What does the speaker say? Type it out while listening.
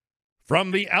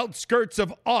From the outskirts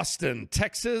of Austin,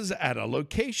 Texas, at a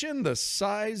location the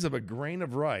size of a grain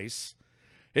of rice,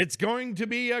 it's going to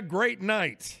be a great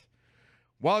night.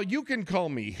 While you can call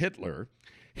me Hitler,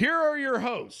 here are your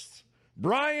hosts,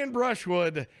 Brian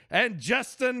Brushwood and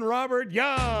Justin Robert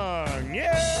Young.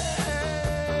 Yeah!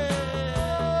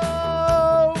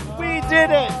 Oh, we did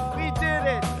it! We did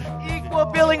it! Equal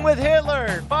billing with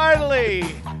Hitler! Finally!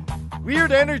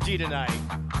 Weird energy tonight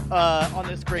on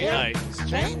this great night.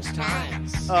 Strange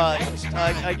times.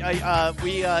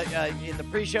 We in the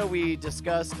pre-show we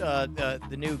discussed the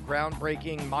new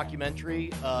groundbreaking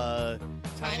mockumentary.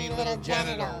 Tiny little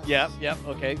genitals. Yep.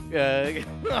 Okay.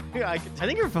 I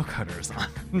think your vocoder is on.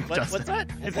 What's that?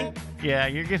 I think, yeah,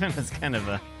 you're giving us kind of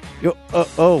a.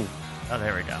 Oh,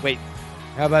 there we go. wait.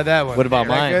 How about that one? What about You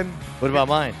mine? reckon? What about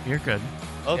mine? You're good.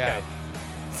 Okay.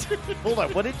 Hold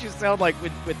on. What did you sound like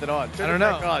with it on? I don't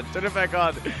know. Turn it back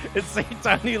on. It's saying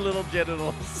tiny little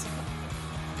genitals.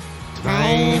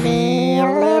 Tiny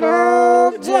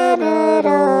little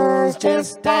genitals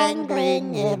just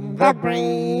dangling in the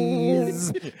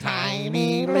breeze.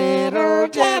 Tiny little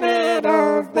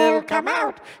genitals, they'll come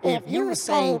out if you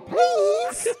say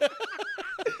please.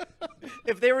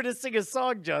 If they were to sing a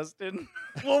song, Justin,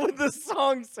 what would the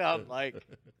song sound like?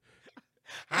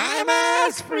 I'm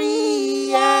as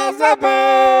free as a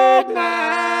bird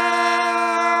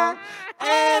now,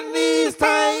 and these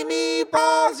tiny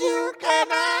balls you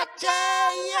cannot change.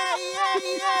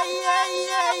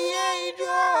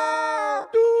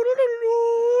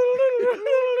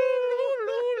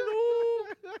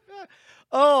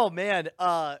 Oh man,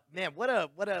 what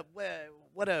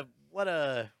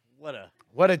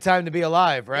What a time to be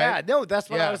alive, right? Yeah, no, that's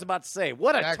what Yeah. I was about to say.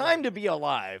 What a Exactly. time to be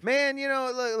alive. Man, you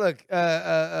know, look,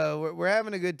 we're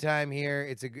having a good time here.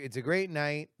 It's a great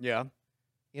night. Yeah.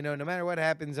 You know, no matter what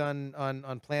happens on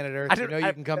planet Earth, I you don't- know you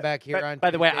I- can come back here By, on.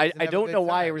 by the way, Tuesdays and I have a don't good know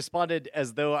why I time. responded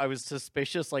as though I was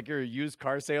suspicious, like you're a used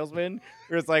car salesman.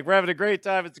 It's like, we're having a great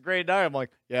time. It's a great night. I'm like,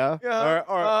 yeah. Yeah,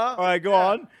 All right, go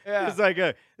on. yeah. It's like,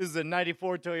 this is a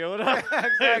 94 Toyota.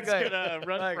 Exactly. It's going to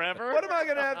run Like, forever. What am I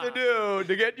gonna have to do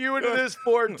to get you into this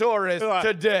Ford Taurus Right.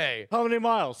 today? How many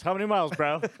miles? How many miles,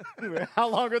 bro? How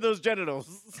long are those genitals?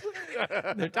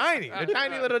 They're tiny. They're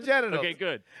tiny little genitals. Okay,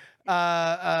 good.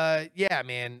 Yeah,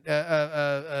 man.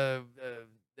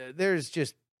 There's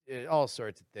just all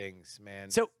sorts of things, man.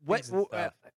 So what? Things and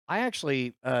stuff. I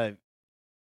actually, I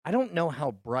don't know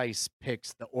how Bryce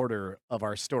picks the order of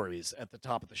our stories at the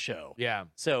top of the show. Yeah.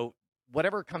 So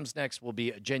whatever comes next will be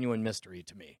a genuine mystery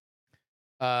to me.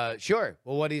 Sure.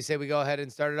 Well, what do you say we go ahead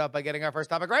and start it off by getting our first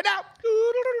topic right now?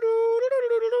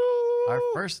 Our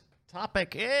first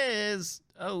topic is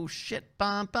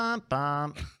bum bum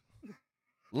bum.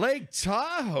 Lake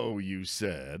Tahoe, you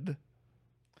said.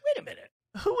 Wait a minute.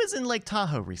 Who was in Lake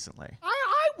Tahoe recently?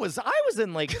 I was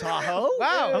in Lake Tahoe.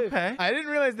 Wow. Okay. I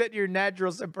didn't realize that your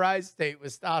natural surprise state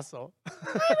was docile.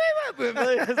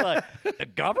 It's like, the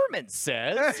government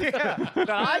says that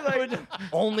I could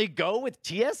only go with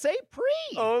TSA pre.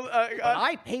 But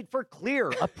I paid for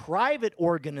Clear, a private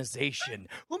organization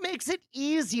who makes it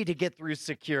easy to get through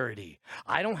security.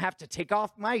 I don't have to take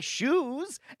off my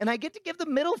shoes, and I get to give the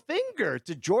middle finger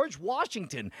to George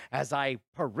Washington as I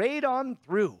parade on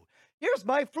through. Here's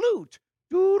my flute.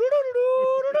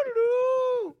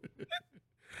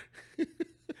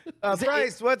 Is it-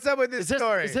 Bryce, what's up with this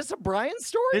story? Is this a Brian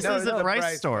story? This No, is this a is a Bryce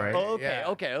Bryce story. story. Oh, okay, Yeah.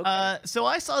 okay. So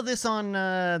I saw this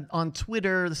on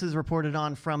Twitter. This is reported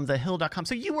on from thehill.com.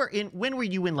 So when were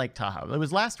you in Lake Tahoe? It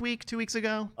was last week, 2 weeks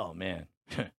ago? Oh man,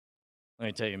 let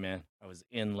me tell you, man, I was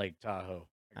in Lake Tahoe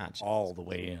all the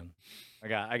way in.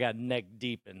 I got neck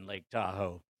deep in Lake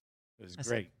Tahoe. It was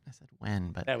great. I said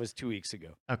when, but That was 2 weeks ago.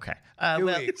 okay. 2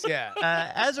 well, weeks, yeah.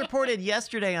 as reported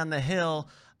yesterday on the Hill,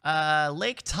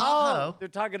 Lake Tahoe. Oh, they're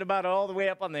talking about it all the way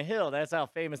up on the hill. That's how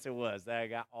famous it was. That I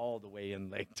got all the way in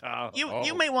Lake Tahoe.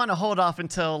 You may want to hold off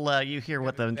until you hear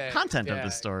what the content of yeah, the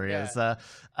story yeah. is.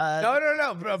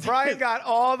 No. Brian got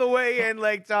all the way in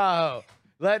Lake Tahoe.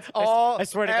 Let's all, I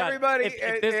swear to God, everybody,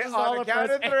 if this is on all the a count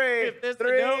of pres- three. if this-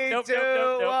 Three, nope, two,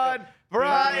 nope. one.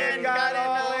 Brian got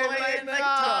all the in way Lake in Lake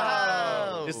Tahoe.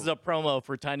 Tahoe. This is a promo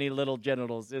for tiny little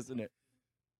genitals, isn't it?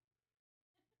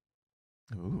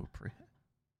 Ooh,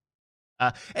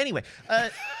 anyway,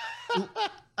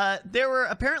 there were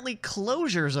apparently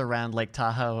closures around Lake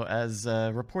Tahoe, as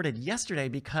reported yesterday,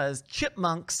 because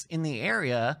chipmunks in the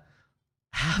area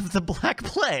have the Black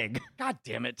Plague. God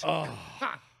damn it!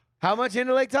 How much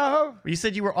into Lake Tahoe? You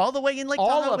said you were all the way in Lake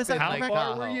All Tahoe. up Was in that Lake correct?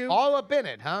 Tahoe. were you? All up in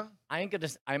it, huh? I ain't gonna.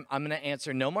 I'm gonna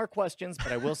answer no more questions,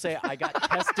 but I will say I got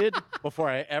tested before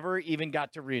I ever even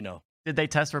got to Reno. Did they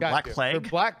test for Black Gotcha. Plague? For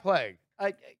Black Plague.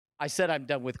 I I said I'm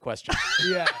done with questions.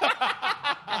 Yeah.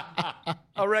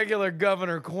 A regular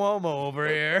Governor Cuomo over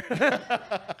here.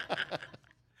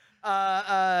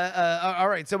 All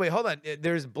right. So wait, hold on.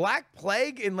 There's Black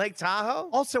Plague in Lake Tahoe?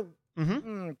 Also,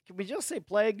 can we just say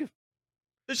plague?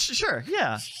 Sure,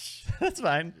 yeah. That's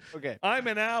fine. Okay. I'm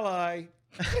an ally.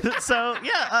 So,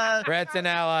 yeah. Brett's an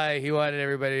ally. He wanted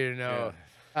everybody to know.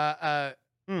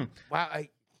 Wow.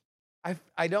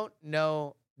 I don't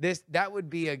know. That would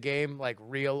be a game like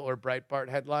Real or Breitbart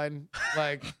headline,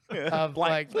 like of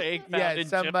Black Plague found in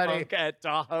Chipmunk at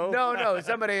Tahoe. No,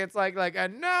 somebody. It's like,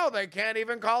 and now they can't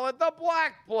even call it the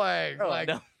Black Plague. Oh, like,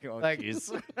 no. Oh, like,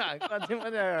 geez. All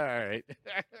right.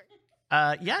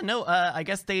 I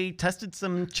guess they tested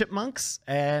some chipmunks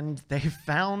and they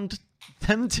found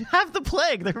them to have the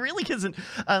plague. There really isn't.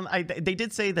 They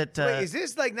did say that. wait, is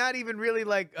this like not even really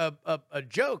like a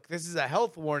joke? This is a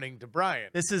health warning to Brian.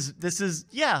 This is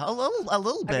yeah, a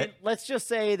little bit. I mean, let's just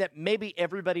say that maybe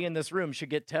everybody in this room should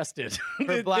get tested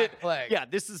For Black Plague. Yeah,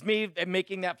 this is me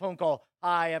making that phone call.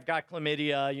 Hi, I've got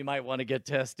chlamydia. You might want to get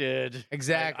tested.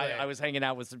 Exactly. I was hanging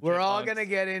out with some. We're all chipmunks. gonna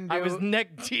get into. I was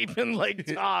neck deep in Lake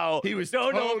Tahoe. He was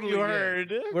Don't know if totally you in.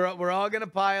 heard. We're all gonna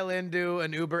pile into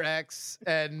an Uber X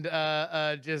and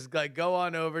just like go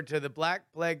on over to the Black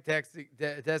Plague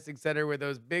testing center where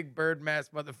those big bird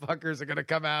mask motherfuckers are gonna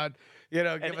come out. Give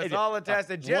us all a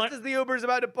test. And just as the Uber's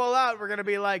about to pull out, we're gonna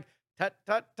be like, tut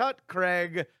tut tut,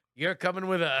 Craig, you're coming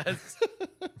with us.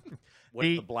 One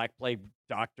of the Black Plague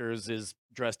doctors is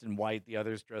dressed in white, the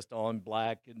other's dressed all in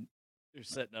black, and they're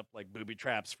setting up like booby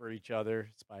traps for each other.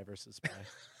 Spy versus spy.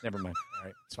 Never mind. All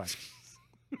right, it's fine.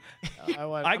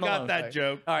 I got that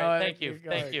joke. All right, Oh, thank you.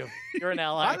 Thank you. You're an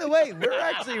ally. By the way, we're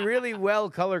actually really well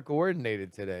color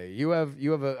coordinated today. You have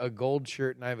a gold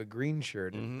shirt and I have a green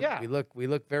shirt. And Yeah. we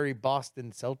look very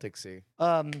Boston Celticsy.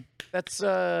 That's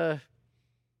a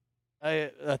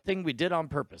thing we did on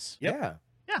purpose. Yeah.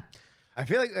 Yeah. I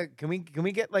feel like can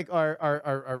we get like our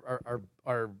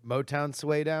Motown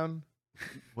sway down?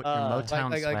 What your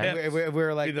Motown Like swag? if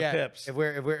we're like Be the Pips. if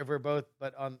we're both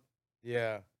but on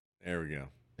There we go.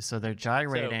 So they're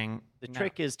gyrating. The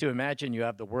trick is to imagine you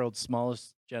have the world's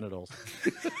smallest genitals.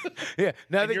 yeah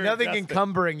nothing you're nothing invested.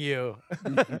 encumbering you.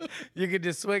 You can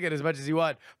just swing it as much as you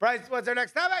want. Bryce, what's our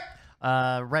next topic?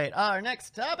 Right. Our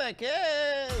next topic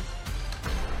is.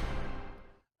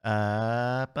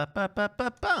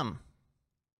 Bum.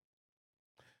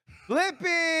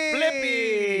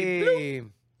 Blippi. Bloop.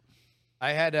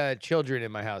 I had children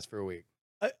in my house for a week.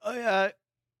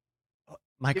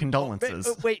 My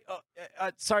condolences. Wait,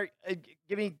 sorry.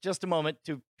 Give me just a moment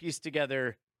to piece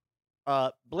together.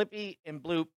 Blippy and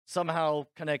Bloop somehow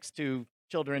connects to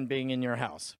children being in your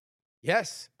house.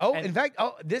 Yes. Oh, And- in fact,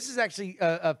 this is actually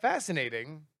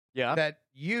fascinating Yeah. that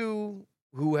you,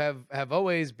 who have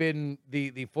always been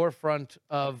the forefront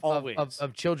of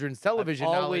children's television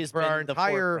knowledge always for been our the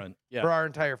entire forefront. Yeah. for our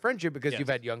entire friendship because Yes. you've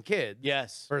had young kids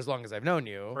Yes. for as long as I've known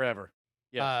you. Forever.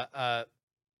 Yes.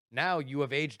 Now you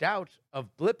have aged out of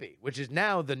Blippy, which is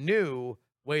now the new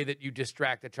way that you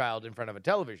distract a child in front of a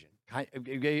television. I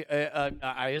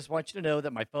just want you to know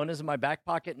that my phone is in my back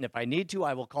pocket, and if I need to,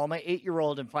 I will call my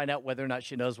 8-year-old and find out whether or not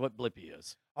she knows what Blippy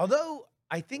is. Although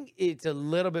I think it's a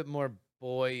little bit more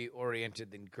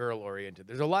boy-oriented than girl-oriented.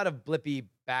 There's a lot of Blippy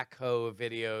backhoe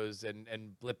videos and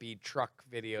Blippy truck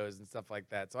videos and stuff like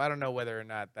that. So I don't know whether or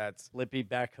not that's... Blippy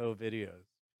backhoe videos.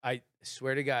 I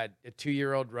swear to God, a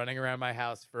 2-year-old running around my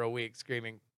house for a week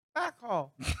screaming,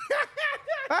 backhoe,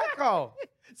 backhoe.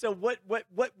 So what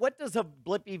does a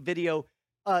Blippy video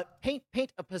paint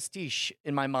a pastiche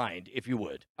in my mind, if you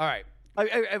would? All right.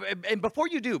 And before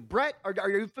you do, Brett, are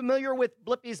you familiar with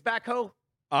Blippy's backhoe?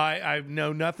 I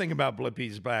know nothing about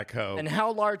Blippy's backhoe. And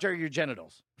how large are your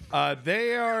genitals?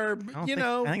 They are, I you think-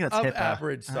 know, I think that's of hippo.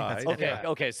 average I think that's size. hippo. Okay, Yeah.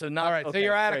 okay, so not All right, so okay,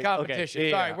 you're out of great, okay. competition.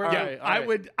 Yeah, Sorry, yeah, we're all good. right, all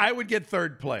I right. would get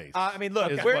third place. I mean,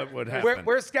 look, is we're, what would happen.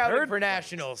 we're scouting Third for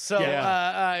nationals, so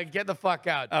Yeah. get the fuck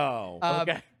out. Oh,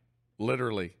 Okay.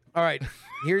 literally. All right,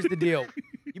 here's the deal.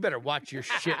 You better watch your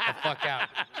shit the fuck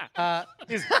out.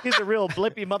 He's a real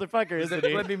Blippy motherfucker, He's a isn't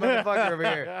he? Blippy motherfucker over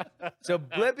here. So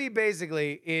Blippy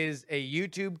basically is a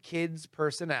YouTube Kids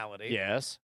personality.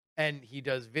 Yes. And he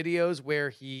does videos where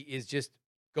he is just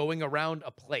going around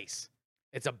a place.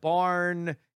 It's a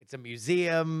barn, it's a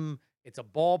museum, it's a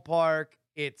ballpark,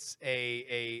 it's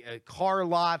a car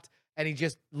lot, and he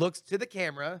just looks to the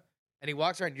camera and he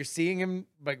walks around. You're seeing him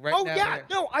like right Oh now. yeah,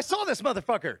 no, I saw this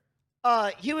motherfucker.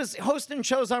 He was hosting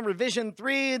shows on Revision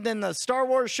 3, then the Star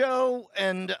Wars show,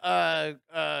 and no,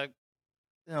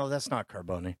 that's not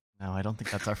Carboni. No, I don't think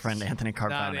that's our friend Anthony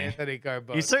Not Carboni. Anthony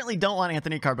Carbone. You certainly don't want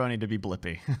Anthony Carboni to be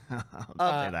Blippy.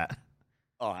 I'll say that.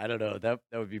 Oh, I don't know. That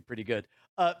would be pretty good.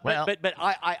 Well- but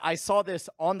I saw this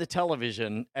on the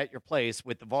television at your place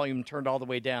with the volume turned all the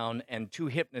way down and 2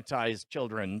 hypnotized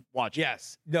children watching.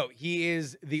 Yes. No, he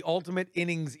is the ultimate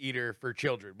innings eater for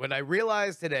children. What I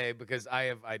realized today, because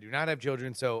I do not have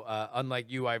children, so unlike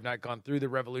you, I have not gone through the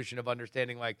revolution of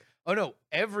understanding like, oh no,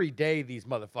 every day these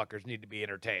motherfuckers need to be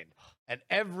entertained. And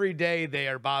every day they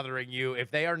are bothering you if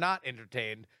they are not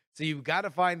entertained. So you've got to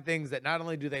find things that not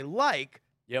only do they like,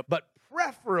 but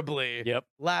preferably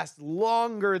last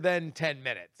longer than 10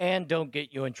 minutes. And don't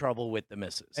get you in trouble with the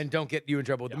missus. And don't get you in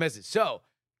trouble with the missus. So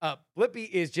Blippi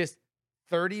is just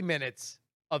 30 minutes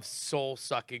of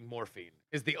soul-sucking morphine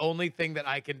is the only thing that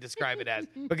I can describe it as.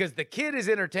 Because the kid is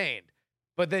entertained,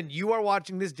 but then you are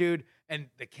watching this dude and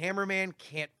the cameraman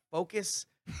can't focus.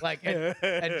 Like,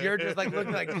 and you're just like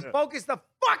looking like, just focus the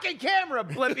fucking camera,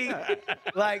 Blippi.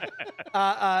 Like,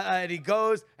 and he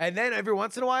goes, and then every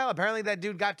once in a while, apparently that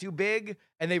dude got too big,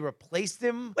 and they replaced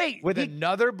him with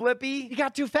another Blippi. He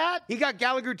got too fat? He got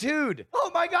Gallagher 2'd. Oh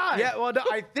my God. Yeah, well, no,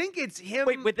 I think it's him.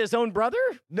 Wait, with his own brother?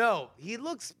 No, he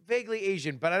looks vaguely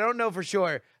Asian, but I don't know for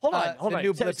sure. Hold on.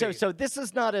 New So this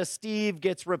is not a Steve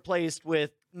gets replaced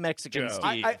with Mexican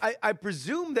Steve. I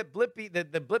presume that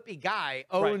the Blippi guy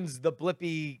owns the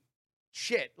Blippi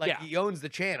shit. Like he owns the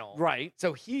channel. Right.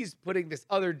 So he's putting this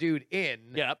other dude in.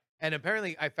 Yep. And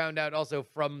apparently I found out also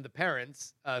from the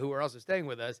parents who are also staying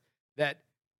with us that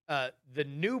the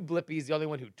new Blippi is the only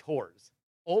one who tours.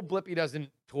 Old Blippi doesn't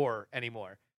tour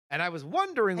anymore. And I was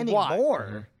wondering why.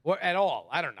 Or at all.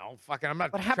 I don't know. Fucking, I'm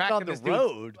not what happened tracking on the this dude.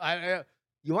 road?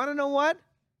 You want to know what?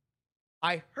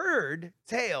 I heard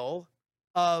tale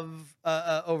of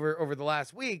over the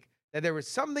last week that there was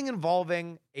something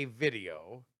involving a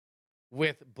video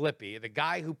with Blippi, the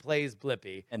guy who plays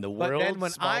Blippi, and the but world's then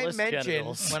when smallest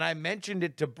genitals. I mentioned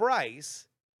it to Bryce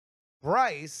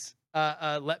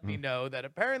let me know that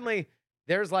apparently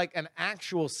there's like an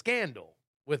actual scandal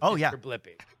with Mr.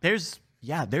 Blippi. There's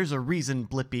a reason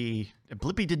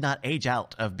Blippi did not age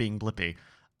out of being Blippi.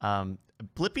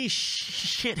 Blippi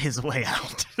shit his way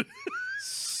out.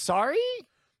 Sorry?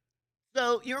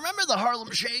 So, you remember the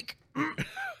Harlem Shake?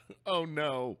 Oh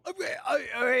no!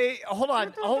 Hold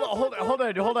on.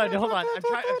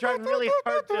 I'm trying really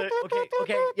hard to.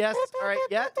 Okay. Yes. All right.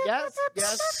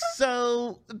 Yes.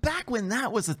 So back when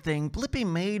that was a thing, Blippi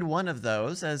made one of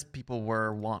those, as people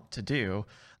were wont to do.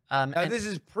 And this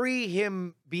is pre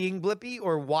him being Blippi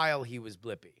or while he was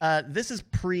Blippi? This is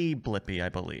pre-Blippi, I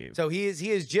believe. So he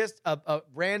is just a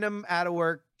random out of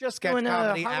work sketch doing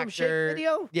comedy a Harlem actor. Shake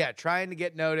video? Yeah, trying to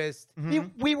get noticed.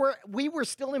 Mm-hmm. We were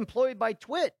still employed by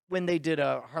Twit when they did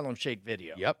a Harlem Shake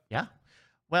video. Yep. Yeah.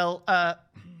 Well,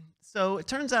 so it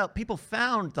turns out people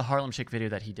found the Harlem Shake video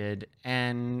that he did,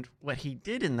 and what he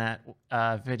did in that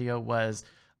video was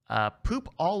poop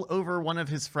all over one of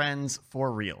his friends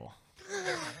for real.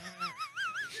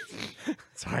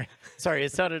 Sorry,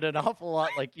 it sounded an awful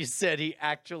lot like you said he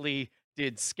actually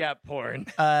did scat porn.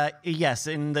 Yes,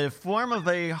 in the form of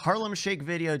a Harlem Shake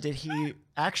video, did he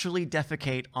actually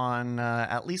defecate on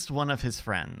at least one of his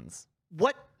friends?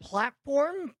 What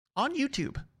platform? On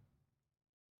YouTube.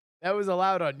 That was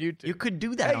allowed on YouTube. You could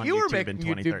do that on you YouTube were making in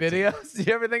 2013. YouTube videos. Did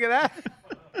you ever think of that?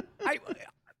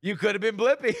 You could have been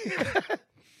Blippi.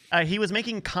 He was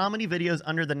making comedy videos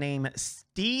under the name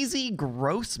Steezy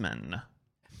Grossman.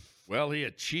 Well, he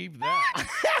achieved that.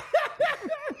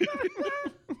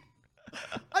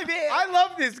 I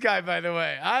love this guy, by the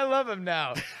way. I love him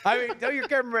now. I mean, tell your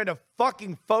cameraman to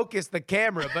fucking focus the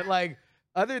camera, but like,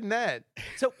 other than that.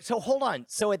 So hold on.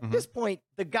 So at this point,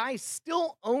 the guy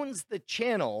still owns the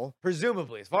channel.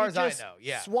 Presumably, as far as I just know,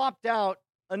 yeah. Swapped out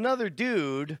another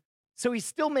dude. So he's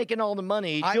still making all the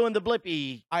money doing the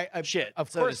Blippi shit. Of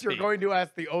so course, you're going to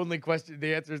ask the only question,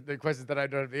 the questions that I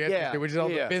don't have the answer to, which is all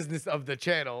the business of the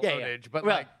channel ownage. But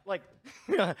like,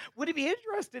 would he be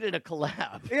interested in a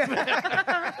collab?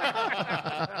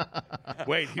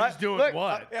 Wait, he's doing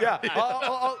what?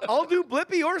 I'll do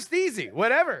Blippi or Steezy,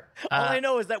 whatever. All I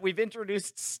know is that we've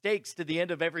introduced stakes to the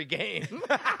end of every game.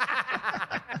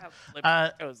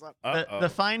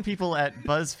 The fine people at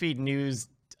BuzzFeed News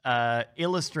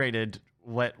illustrated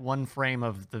what one frame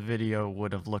of the video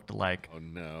would have looked like. Oh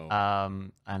no.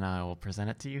 And I will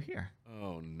present it to you here.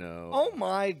 Oh no. Oh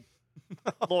my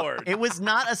Lord. It was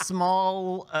not a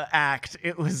small act.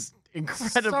 It was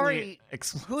incredibly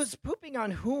who's pooping on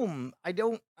whom? I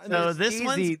don't. So this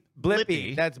one's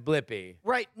Blippi. That's Blippi.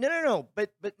 Right. No.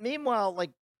 But meanwhile, like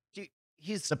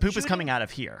The poop is coming out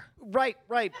of here. Right.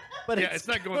 But it's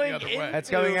not going the other way. That's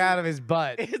coming out of his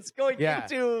butt. It's going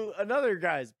into another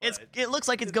guy's butt. It looks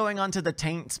like it's going onto the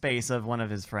taint space of one of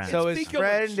his friends. So his Fecal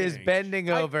friend is exchange. bending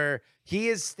over. He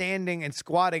is standing and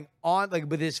squatting on, like,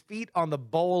 with his feet on the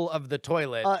bowl of the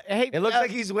toilet. Hey, it looks like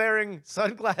he's wearing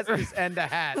sunglasses and a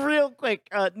hat. Real quick,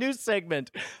 news segment.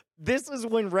 This is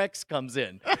when Rex comes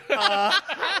in.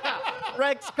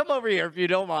 Rex, come over here if you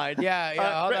don't mind. Yeah,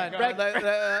 hold on.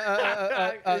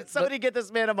 Rex, somebody get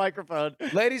this man a microphone.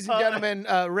 Ladies and gentlemen,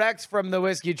 Rex from the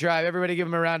Whiskey Tribe. Everybody give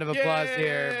him a round of applause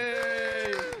here.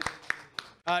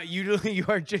 You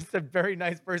are just a very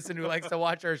nice person who likes to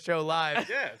watch our show live.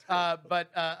 Yes. But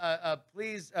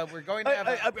please, we're going to have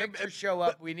a picture show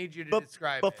up. We need you to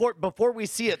describe it. Before we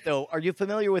see it, though, are you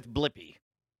familiar with Blippi?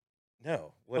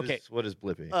 No. What is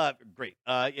Blippi? Great.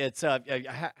 It's how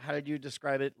did you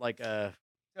describe it? Like So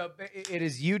it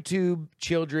is YouTube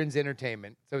children's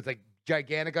entertainment. So it's like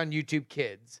gigantic on YouTube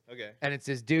Kids. Okay. And it's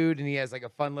this dude, and he has like a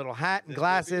fun little hat and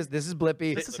glasses. This is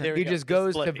Blippi. There He we go. just This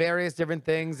is goes to Blippi. various different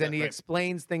things, and he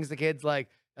explains things to kids. Like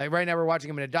right now, we're watching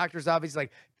him in a doctor's office. He's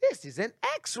like, "This is an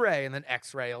X-ray," and then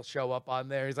X-ray will show up on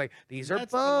there. He's like, "These are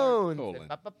That's the bones." colon.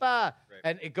 And,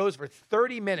 and it goes for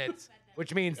 30 minutes,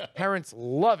 which means parents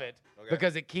love it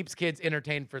because it keeps kids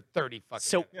entertained for 30 fucking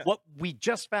So minutes. what we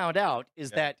just found out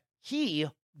is that he,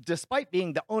 despite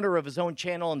being the owner of his own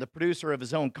channel and the producer of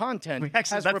his own content,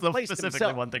 Actually, has that's replaced specifically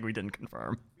himself. one thing we didn't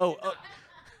confirm.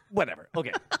 Whatever.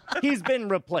 Okay, he's been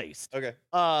replaced. Okay.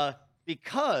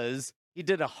 Because he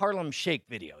did a Harlem Shake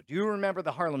video. Do you remember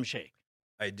the Harlem Shake?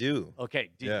 I do. Okay.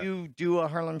 Did Yeah. you do a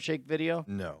Harlem Shake video?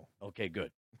 No. Okay,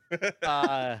 good.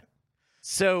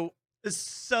 So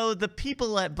So the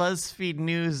people at BuzzFeed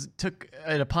News took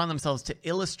it upon themselves to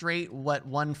illustrate what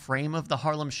one frame of the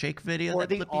Harlem Shake video for that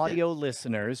the Blippi audio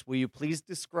listeners, will you please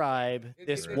describe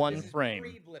this one frame?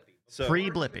 So,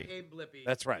 Pre-Blippi. Became Blippi.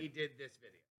 That's right. He did this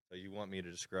video. so you want me to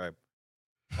describe?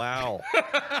 Wow.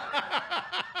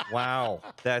 Wow.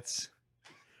 That's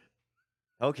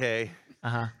okay.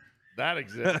 Uh-huh. That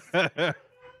exists.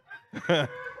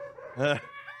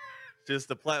 Just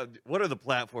the What are the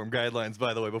platform guidelines,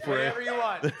 by the way? Before Whatever you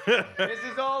want. This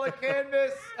is all a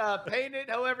canvas. Paint it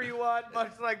however you want,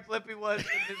 much like Blippi was in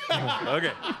this video.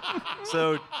 Okay.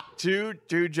 So two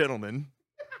gentlemen.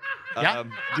 Yeah.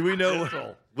 Do we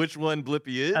know which one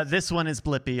Blippi is? This one is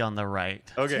Blippi on the right.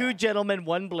 Okay. Two gentlemen,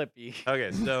 one Blippi.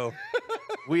 Okay. So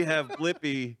we have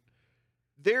Blippi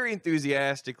very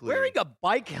enthusiastically Wearing a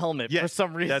bike helmet for Yes,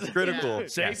 some reason. That's critical.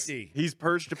 Safety. He's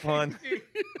perched upon.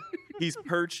 He's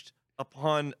perched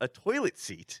upon a toilet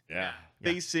seat, Yeah.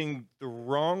 facing the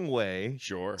wrong way.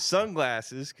 Sure.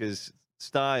 Sunglasses, because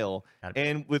style, Got it.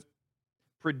 and with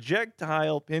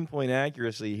projectile pinpoint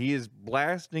accuracy, he is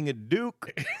blasting a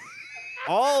Duke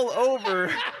all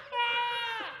over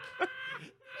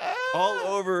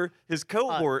his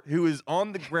cohort, who is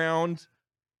on the ground,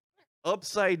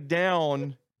 upside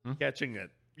down. Catching it.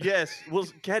 Yes, well,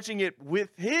 catching it with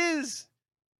his.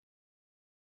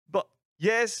 But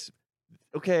yes,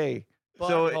 okay.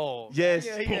 So Butthole. yes,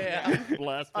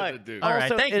 Blasted All right. the dude. All right,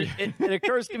 Also, thank you. It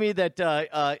occurs to me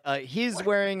that he's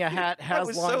wearing a hat, I has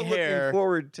was long so hair. looking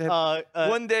forward to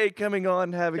one day coming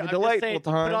on, having I'm a just delightful saying,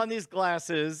 time. Put on these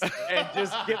glasses and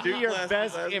just give me Duke your glasses,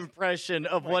 best glasses. impression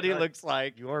of what he God. looks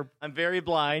like. You are I'm very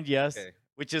blind, yes, Okay.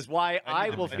 which is why I I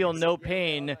need will to- feel no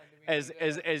pain as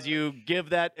you give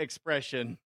that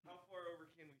expression. How far over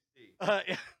can we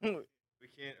see? Yep, We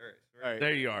can't. All right.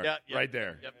 There you are. Yeah, yeah. Right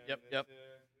there. yep.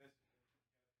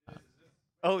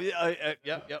 Oh, yeah,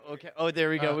 yep. Okay. Oh,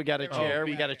 there we go. We got a chair.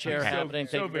 We got a chair Okay. happening.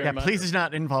 So Thank you very Yeah, much. please do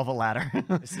not involve a ladder.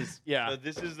 This is So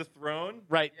this is the throne.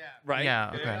 right. Yeah. Right.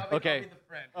 Yeah, okay. I'll Okay. be the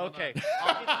friend. Hold Okay. on.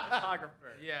 I'll be the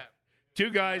photographer. Yeah. Two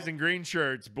guys in green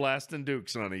shirts blasting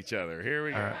dukes on each other. Here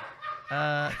we go.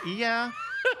 Yeah.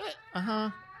 Uh-huh.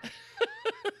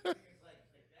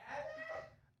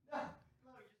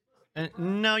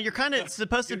 No, you're kind of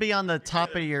supposed to be on the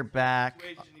top of your back.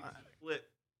 Situation needs to split.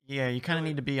 Yeah, you kind of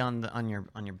need to be on your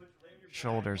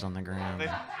shoulders on the ground.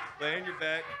 Lay on your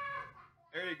back.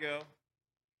 There you go.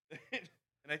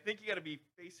 And I think you got to be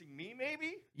facing me,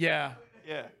 maybe. Yeah.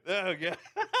 Yeah. Oh yeah.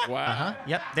 Wow. Uh-huh.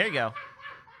 Yep, there you go.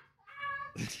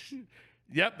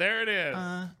 Yep, there it is.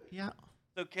 Yeah.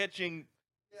 So catching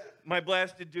my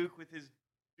blasted Duke with his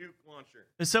Duke launcher.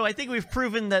 So I think we've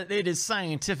proven that it is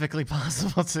scientifically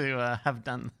possible to have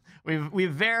done.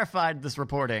 We've verified this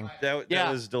reporting. That Yeah.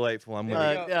 was delightful. I'm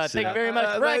gonna Thank you very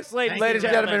much, Rex, ladies Ladies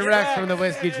and gentlemen, Rex from the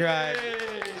Whiskey Tribe.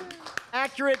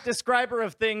 Accurate describer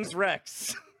of things,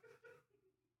 Rex.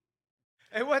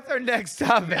 Hey, what's our next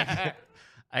topic?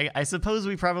 I suppose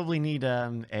we probably need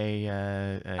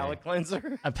Palate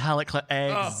cleanser. a palate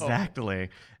cleanser.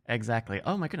 Exactly.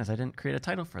 Oh my goodness, I didn't create a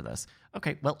title for this.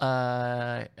 Okay, well,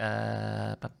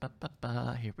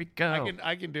 here we go.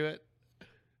 I can do it.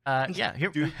 Yeah, here.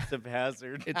 Dukes of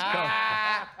Hazzard. It's called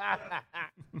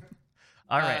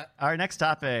All right, our next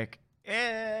topic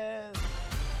is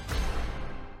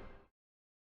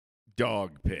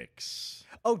dog pics.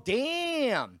 Oh,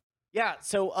 damn. Yeah,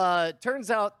 so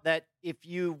turns out that if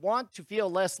you want to feel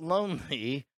less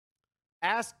lonely,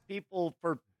 ask people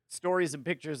for stories and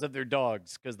pictures of their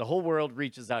dogs because the whole world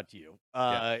reaches out to you.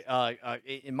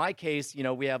 In my case,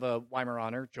 we have a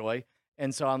Weimaraner, Joy.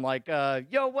 And so I'm like,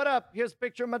 yo, what up? Here's a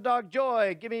picture of my dog,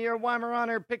 Joy. Give me your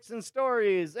Weimaraner pics and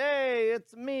stories. Hey,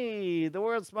 it's me, the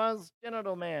world's smartest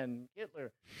genital man,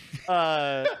 Hitler.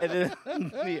 And then,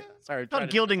 sorry. called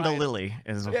gilding the lily.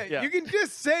 You can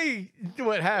just say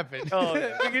what happened. Oh,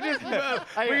 yeah. We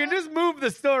can just move the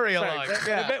story along.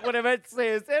 What I meant to say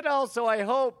is, and also I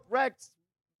hope Rex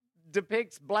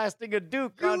depicts blasting a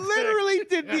Duke. You literally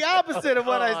did the opposite of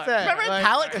what I said. Remember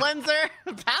palate cleanser?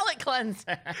 Palate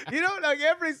cleanser. You know, like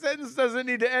every sentence doesn't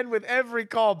need to end with every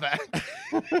callback.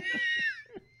 The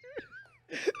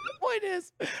point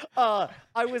is,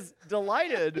 I was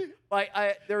delighted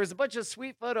by there was a bunch of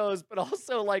sweet photos, but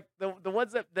also like the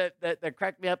ones that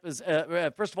cracked me up is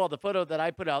first of all, the photo that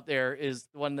I put out there is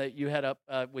the one that you had up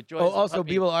with Joy. Also,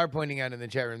 people are pointing out in the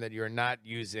chat room that you are not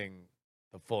using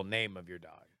the full name of your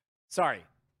dog. Sorry.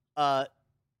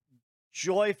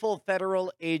 Joyful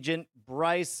Federal Agent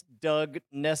Bryce Doug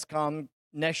Neshcom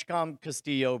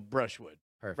Castillo Brushwood.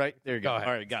 Perfect. Right? There you go. Go ahead.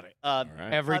 All right, got it. All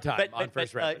right. Every time on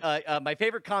first record. My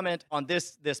favorite comment on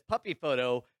this puppy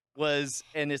photo was,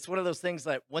 and it's one of those things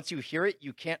that once you hear it,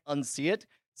 you can't unsee it.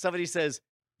 Somebody says,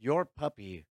 "Your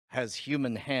puppy has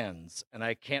human hands," and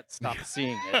I can't stop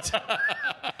seeing it.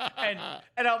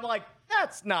 and I'm like,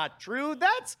 that's not true.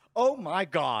 That's, oh my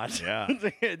God. Yeah.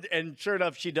 and sure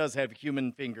enough, she does have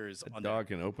human fingers on Dog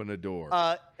can open a door.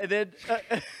 and then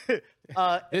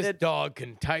This dog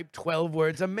can type 12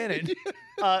 words a minute.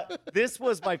 this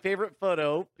was my favorite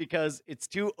photo because it's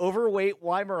two overweight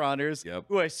Weimaraners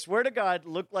who I swear to God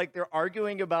look like they're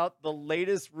arguing about the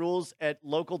latest rules at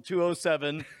Local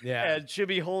 207 and should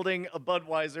be holding a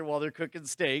Budweiser while they're cooking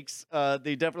steaks.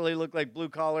 They definitely look like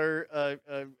blue-collar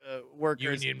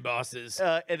workers. Union bosses.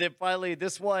 And then finally,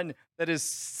 this one that is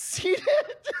seated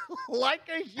like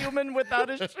a human without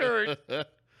a shirt.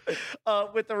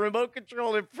 With the remote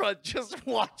control in front, just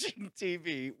watching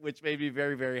TV, which made me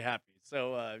very, very happy.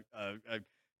 So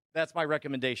that's my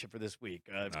recommendation for this week.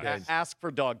 Nice. Ask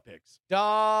for dog pics.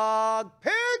 Dog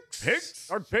pics. Pics?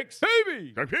 Dog pics.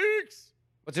 Baby. Dog pics.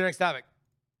 What's your next topic?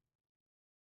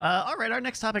 All right, our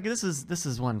next topic. This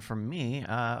is one from me.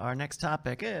 Our next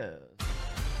topic is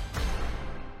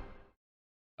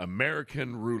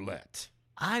American roulette.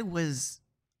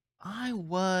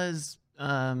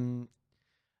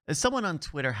 Someone on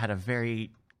Twitter had a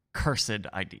very cursed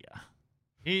idea.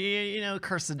 You know,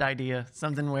 cursed idea,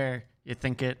 something where you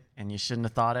think it and you shouldn't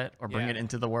have thought it or bring it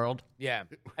into the world. Yeah.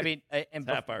 I mean, and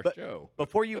Half our show.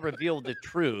 before you reveal the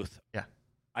truth, Yeah.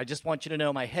 I just want you to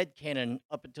know my headcanon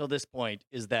up until this point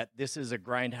is that this is a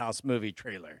Grindhouse movie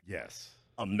trailer. Yes.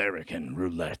 American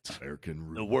roulette. American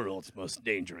roulette. The world's most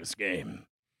dangerous game.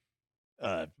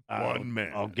 One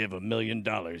man. I'll give $1 million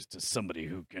to somebody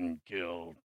who can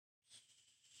kill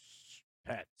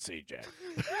Pat Sajak.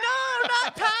 No,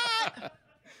 not Pat!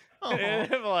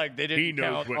 I'm like, they didn't He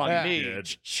knows count what on he me.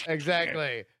 did.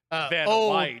 Exactly. Vanna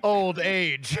White. Old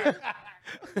age.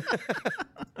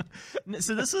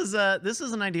 So this is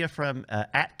an idea from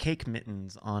at Cake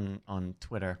Mittens on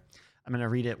Twitter. I'm gonna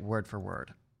read it word for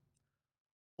word.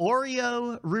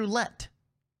 Oreo roulette.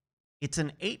 It's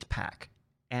an 8-pack,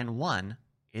 and one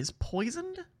is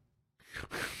poisoned.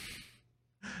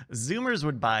 Zoomers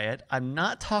would buy it. I'm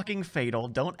not talking fatal.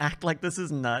 Don't act like this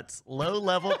is nuts.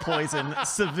 Low-level poison,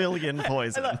 civilian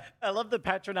poison. I love the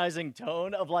patronizing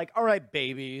tone of like, all right,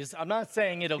 babies, I'm not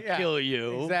saying it'll kill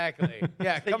you. Exactly.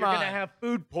 Yeah, That come you're on. gonna have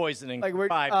food poisoning Like for we're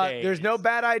 5 days. there's no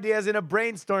bad ideas in a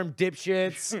brainstorm,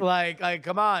 dipshits. like,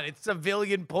 come on, it's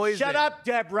civilian poison. Shut up,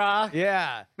 Deborah.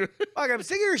 Yeah. Fuck, I'm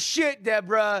sick of your shit,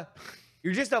 Deborah.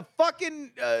 You're just a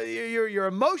fucking you're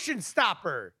a motion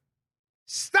stopper.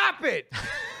 Stop it.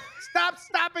 Stop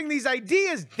stopping these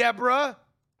ideas, Deborah.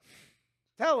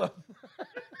 Tell him.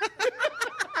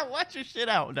 Watch your shit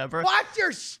out, Deborah.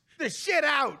 Watch the shit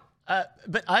out.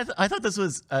 But I thought this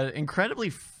was an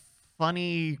incredibly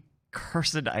funny,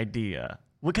 cursed idea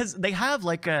because they have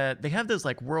those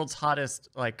like world's hottest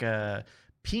like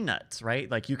peanuts, right?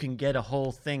 Like you can get a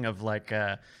whole thing of like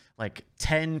like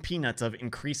 10 peanuts of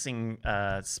increasing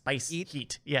spice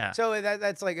heat. Yeah. So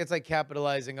that's like, it's like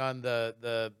capitalizing on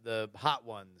the hot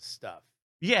ones stuff.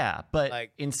 Yeah, but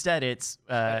Like- instead it's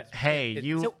hey,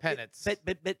 you penance.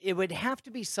 But it would have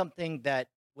to be something that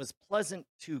was pleasant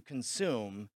to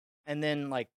consume, and then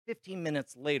like 15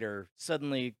 minutes later,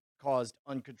 suddenly caused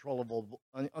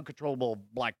uncontrollable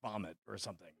black vomit or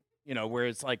something. You know, where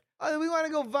it's like, Oh, we want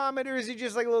to go vomit, or is he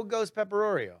just like a little ghost pepper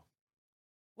Oreo?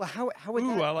 well, how would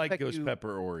Ooh, that I like affect ghost you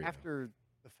pepper Oreo. after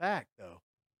the fact, though?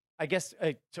 I guess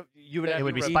so you would It have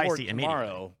would to be report spicy immediately.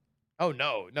 tomorrow. Oh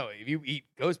no. If you eat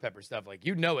ghost pepper stuff, like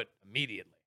you know it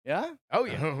immediately. Yeah. Oh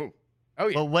yeah. Oh, Oh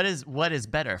yeah. Well, what is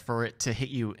better, for it to hit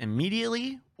you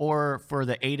immediately, or for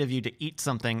the 8 of you to eat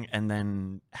something and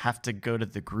then have to go to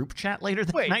the group chat later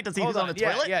that night? Does he hold use on the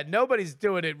toilet? Yeah, nobody's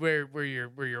doing it where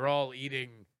you're all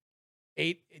eating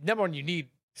 8. Number one, you need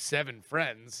 7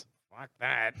 friends. Fuck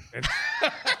that. It's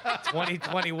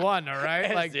 2021, all right?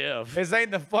 As Like, if. this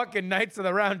ain't the fucking Knights of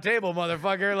the Round Table,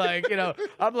 motherfucker. Like,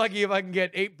 I'm lucky if I can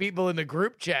get 8 people in the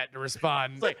group chat to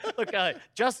respond. It's like, look,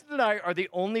 Justin and I are the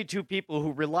only 2 people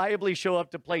who reliably show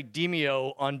up to play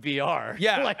Demio on VR.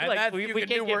 Yeah, like, and that's, we you can't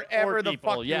can do get wherever 4 the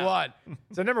people, fuck yeah. you want.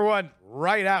 So number one,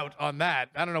 right out on that.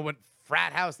 I don't know what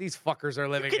frat house these fuckers are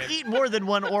living You can in. eat more than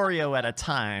one Oreo at a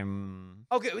time.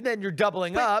 Okay, then you're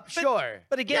doubling up, sure.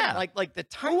 But again, Yeah. like the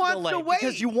time wants delay, to wait?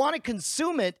 because you want to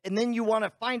consume it, and then you want to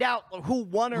find out who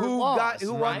won or lost.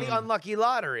 Who won right? the unlucky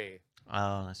lottery?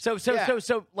 Oh, that's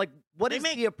So, like, what They is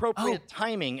make- the appropriate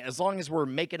timing as long as we're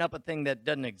making up a thing that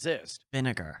doesn't exist?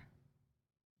 vinegar.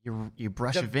 You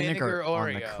brush The vinegar vinegar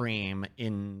on the Oreo. cream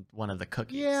in one of the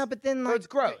cookies. Yeah, but then So like it's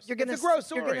gross. You're gonna It's a gross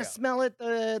you're gonna Oreo. smell it.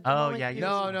 The Oh, moment yeah, you- you-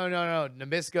 No.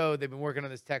 Nabisco, they've been working on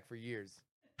this tech for years.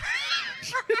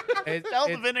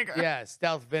 Stealth vinegar. Yeah,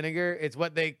 stealth vinegar. It's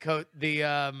what they coat the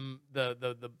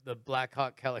Black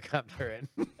Hawk helicopter in.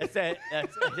 It's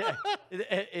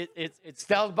it's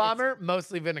Stealth bomber,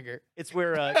 mostly vinegar. It's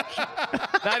where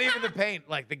Not even the paint,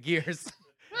 like the gears.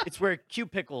 it's where Q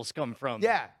pickles come from.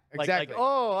 Yeah, Like, exactly.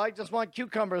 oh, I just want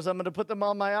cucumbers. I'm gonna put them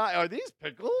on my eye. Are these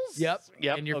pickles? Yep.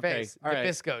 Yep. In your okay. face. All right.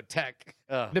 Nabisco tech.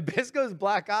 Ugh. Nabisco's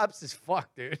Black Ops is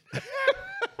fucked, dude.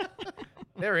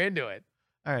 They're into it.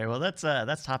 All right. Well, that's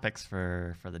topics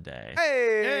for the day.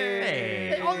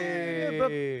 Hey. Hey,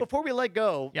 but before we let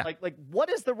go, Yeah. like what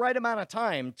is the right amount of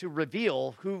time to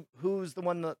reveal who's the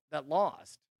one that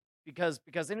lost? Because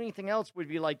anything else would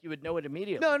be like you would know it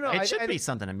immediately. No, It should be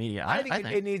something immediate. I think.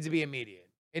 it needs to be immediate.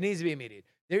 It needs to be immediate.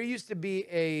 There used to be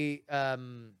a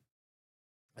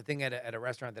thing at a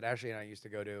restaurant that Ashley and I used to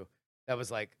go to that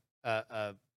was like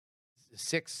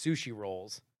 6 sushi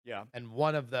rolls, Yeah. and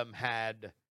one of them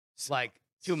had like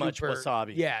Too much super-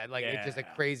 wasabi. Yeah, like it's just a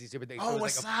Yeah. crazy super thing. Oh, it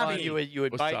was like a wasabi. funny- You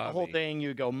would bite the whole Wasabi. thing. You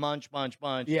would go munch, Yeah.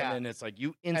 and then it's like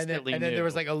you and instantly then knew. there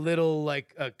was like a little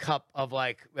like a cup of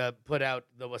like put out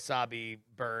the wasabi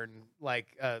burn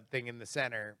like thing in the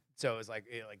center. So it was like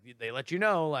they let you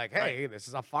know like, hey, this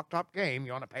is a fucked up game.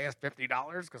 You want to pay us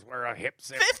 $50 because we're a hip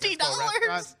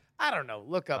 $50? I don't know.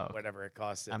 Look up Oh. whatever it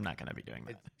costs. I'm not gonna be doing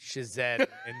that. Shazette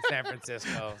in San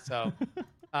Francisco. So,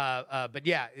 but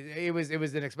yeah, it was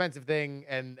an expensive thing,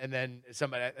 and then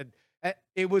somebody,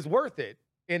 it was worth it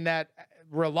in that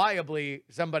reliably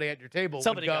somebody at your table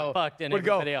somebody would go, got fucked and would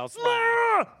go, everybody else.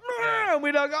 and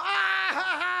we'd all go,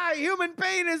 human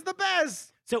pain is the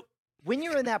best. So when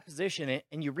you're in that position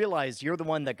and you realize you're the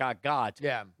one that got,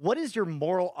 Yeah. what is your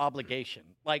moral obligation?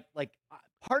 Like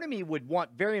part of me would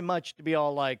want very much to be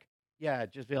all like, yeah,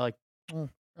 just be like, I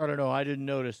don't know, I didn't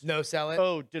notice. No sell it.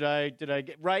 Oh, did I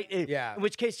get right? Yeah. In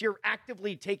which case you're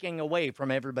actively taking away from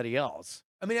everybody else.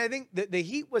 I mean, I think the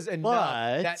heat was enough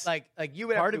But that like you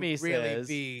would part have of to me really says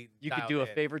be. You could dialed do a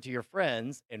in. favor to your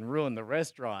friends and ruin the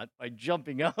restaurant by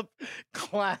jumping up,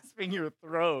 clasping your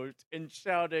throat, and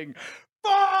shouting,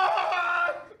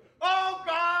 "Fuck! Oh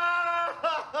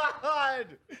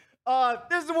God!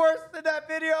 This is worse than that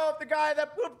video of the guy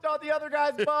that pooped on the other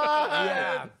guy's butt."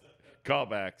 Yeah.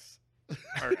 Callbacks.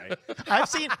 All right. I've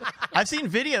seen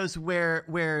videos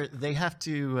where they have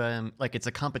to like it's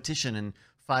a competition and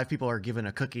 5 people are given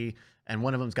a cookie and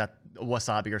one of them's got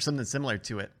wasabi or something similar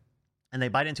to it, and they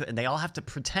bite into it and they all have to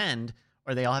pretend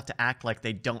or they all have to act like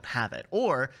they don't have it,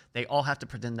 or they all have to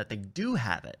pretend that they do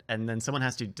have it, and then someone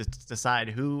has to decide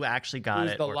who actually got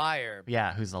Who's it. the or- liar?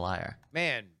 Yeah, who's the liar?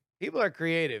 Man, people are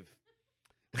creative.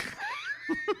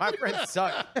 My friends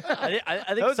suck. I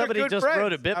think Those are somebody good just friends.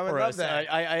 wrote a bit I would for love us.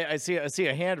 that. I see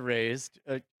a hand raised.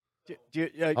 Hold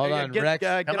on, Rex.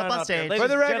 Come up on stage. For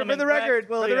the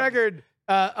record,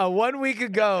 1 week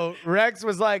ago, Rex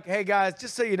was like, "Hey guys,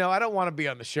 just so you know, I don't want to be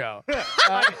on the show."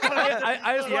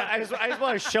 I just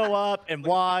want to show up and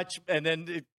watch, and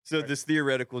then So this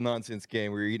theoretical nonsense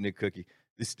game where you're eating a cookie.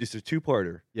 This is a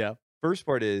two-parter. Yeah. First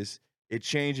part is it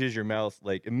changes your mouth,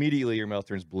 like immediately your mouth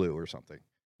turns blue or something.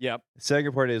 Yep. The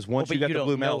second part is once but you got you the don't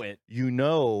blue know mouth, it. you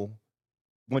know,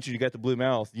 once you got the blue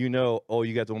mouth, you know, oh,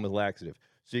 you got the one with laxative.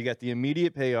 So you got the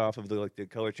immediate payoff of the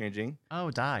color changing,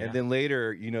 Oh, die. and then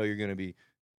later, you know, you're gonna be.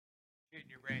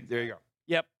 There you go.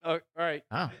 Yep. All right.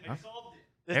 Oh,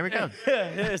 there we go.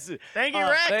 This- Thank you,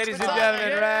 Rex. Ladies and What's up?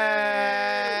 gentlemen,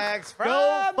 Rex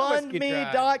from Whiskey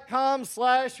Tribe.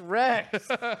 GoFundMe.com/Rex.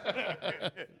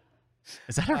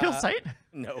 Is that a real site?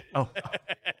 No. Oh,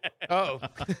 Oh,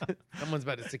 someone's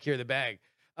about to secure the bag.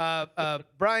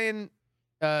 Brian,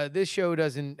 this show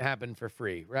doesn't happen for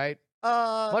free, right?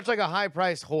 Much like a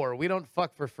high-priced whore, we don't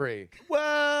fuck for free.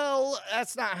 Well,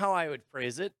 that's not how I would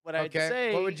phrase it. What I'd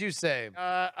say. What would you say?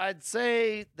 I'd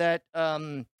say that.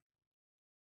 You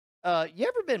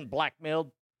ever been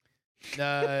blackmailed?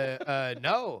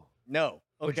 No. No.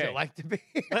 Would Okay. you like to be?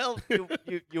 Well,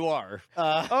 you are.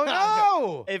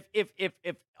 Oh no!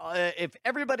 If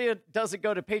everybody doesn't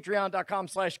go to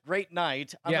patreon.com/great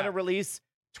night, I'm Yeah. gonna release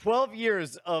 12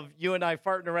 years of you and I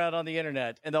farting around on the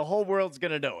internet, and the whole world's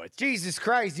gonna know it. Jesus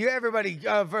Christ! You everybody,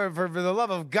 for the love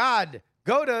of God,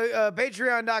 go to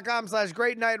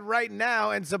patreon.com/great night right now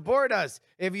and support us.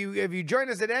 If you join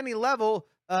us at any level,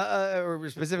 or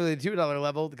specifically the $2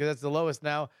 level, because that's the lowest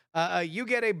now, you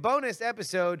get a bonus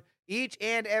episode each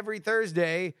and every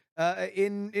Thursday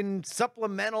in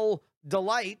supplemental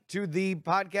delight to the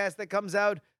podcast that comes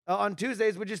out on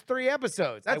Tuesdays, which is 3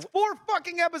 episodes. That's 4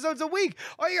 fucking episodes a week.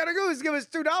 All you gotta do is give us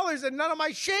 $2 and none of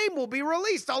my shame will be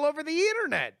released all over the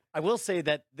internet. I will say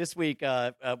that this week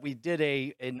we did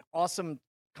an awesome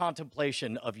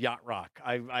contemplation of Yacht Rock.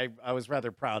 I was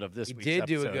rather proud of this We week's did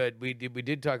do a episode. good. We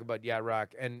did talk about Yacht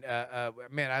Rock, and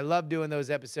man, I love doing those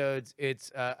episodes. It's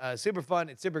super fun.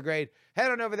 It's super great.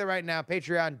 Head on over there right now.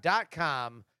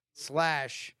 Patreon.com/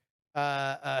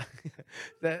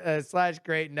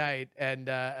 /great night, and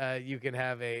you can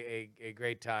have a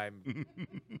great time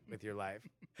with your life.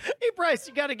 Hey, Bryce,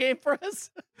 you got a game for us?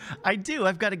 I do.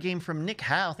 I've got a game from Nick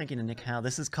Howe. Thank you to Nick Howe.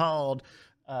 This is called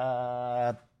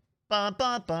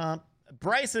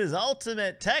Bryce's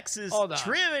Ultimate Texas Hold on.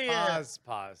 Trivia.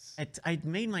 Pause. I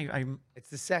made my. It's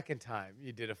the second time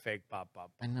you did a fake pop.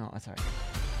 I know. That's all right.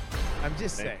 I'm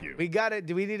just saying. you. We got it.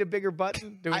 Do we need a bigger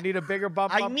button? Do we need a bigger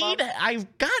bump? I've got we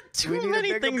too need a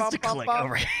many bigger things bump, to bump, click bump?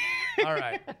 over here. All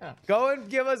right. Go and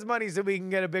give us money so we can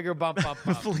get a bigger bump.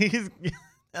 Please.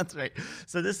 That's right.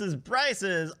 So this is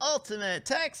Bryce's Ultimate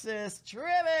Texas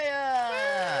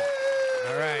Trivia.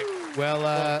 All right.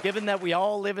 Well, Given that we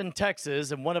all live in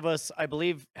Texas, and one of us, I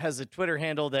believe, has a Twitter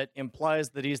handle that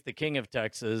implies that he's the king of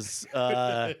Texas,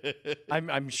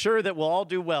 I'm sure that we'll all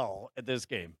do well at this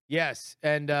game. yes.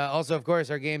 And also, of course,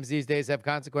 our games these days have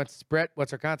consequences. Brett,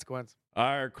 what's our consequence?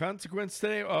 Our consequence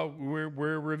today,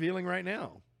 we're revealing right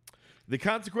now. The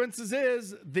consequences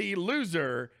is the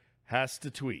loser has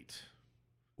to tweet.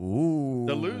 Ooh.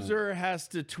 The loser has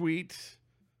to tweet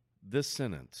this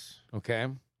sentence. Okay.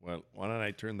 Well, why don't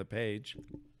I turn the page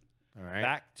All right.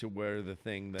 back to where the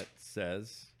thing that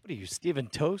says, What are you, Stephen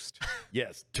Toast?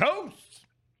 yes, toast.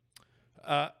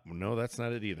 No, that's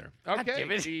not it either. Okay.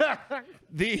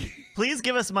 The Please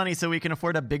give us money so we can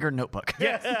afford a bigger notebook.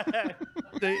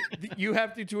 you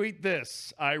have to tweet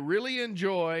this. I really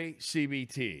enjoy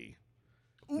CBT,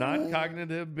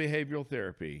 non-cognitive behavioral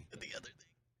therapy. The other thing,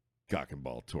 cock and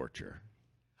ball torture.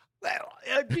 Well,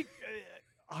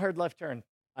 hard left turn.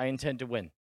 I intend to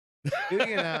win. Do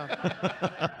you know?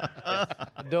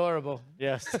 Adorable.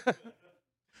 Yes.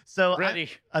 So Ready.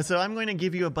 So I'm going to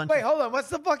give you a bunch Wait, of hold on. What's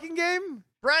the fucking game?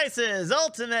 Bryce's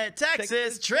Ultimate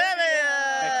Texas Trivia.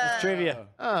 Texas trivia.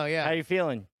 Oh, yeah. How you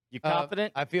feeling? You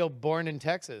confident? I feel born in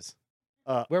Texas.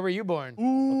 Uh, Where were you born?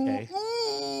 Okay.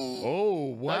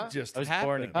 Oh, what Huh? just I was happened?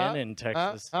 born again in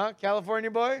Texas. California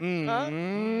boy?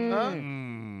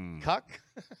 Mm. Cuck?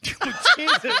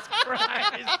 Jesus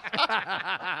Christ.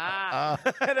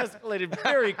 That escalated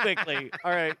very quickly.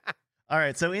 All right. All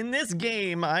right, so in this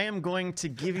game, I am going to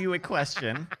give you a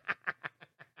question.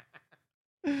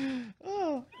 I'm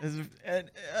going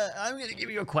to give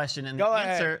you a question, and Go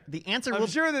ahead. the answer I'm will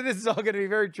sure that this is all going to be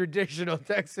very traditional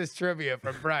Texas trivia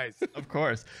from Bryce. Of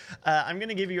course. I'm going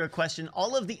to give you a question.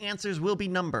 All of the answers will be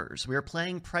numbers. We are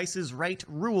playing Price is Right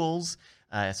rules.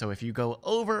 So if you go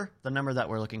over the number that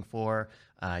we're looking for,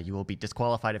 you will be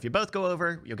disqualified. If you both go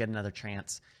over, you'll get another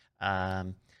chance.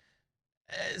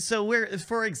 So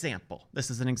for example, this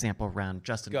is an example round.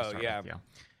 Justin, we'll Go, start yeah. with you.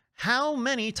 How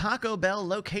many Taco Bell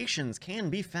locations can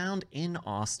be found in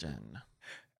Austin?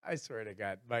 I swear to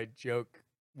God, my joke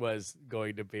was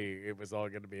going to be, it was all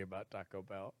going to be about Taco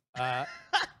Bell.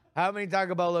 How many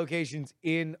Taco Bell locations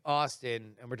in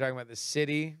Austin? And we're talking about the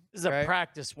city. This is a right?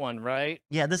 practice one, right?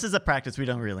 Yeah, this is a practice we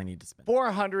don't really need to spend.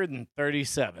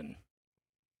 437.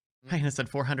 I said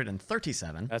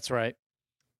 437. That's right.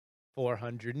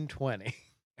 420.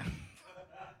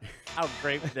 How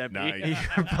great would that be? Nice.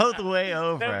 You're both way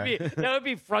over. That would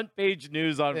be front page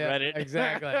news on Yeah, Reddit.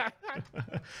 exactly.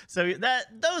 So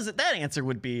that answer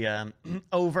would be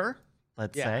over.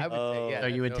 Let's Yeah, say. I would say, yeah. So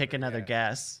you would that's take over, another yeah.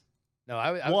 guess. No,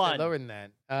 I would say One. lower than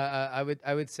that. I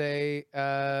would say it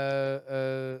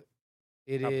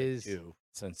Probably is. 2,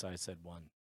 since I said 1.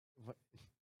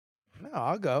 No,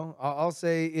 I'll go. I'll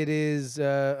say it is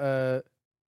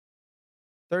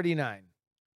 39.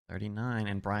 39,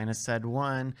 and Brian has said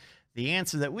 1. The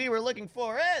answer that we were looking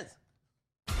for is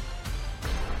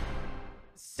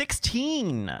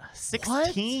 16.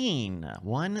 16.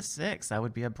 1-6. That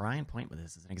would be a Brian point with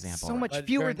this as an example. So much But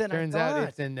fewer than turns I thought. out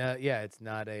it's in. It's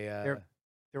not a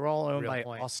They're all owned Real by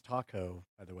point. Ostaco,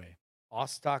 by the way.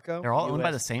 Ostaco. They're all owned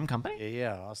by the US. same company?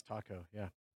 Yeah, Ostaco. Yeah.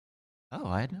 Oh,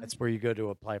 I had no. That's where you go to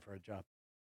apply for a job.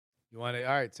 You want to?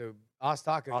 All right. So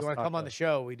Ostaco. If you want to come on Ostaco. the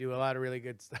show? We do a lot of really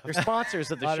good stuff. They're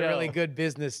sponsors of a the lot show. of really good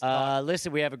business stuff.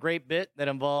 Listen, we have a great bit that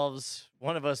involves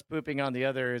one of us pooping on the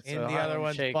other. It's in a the other Harlem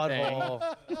one's Shake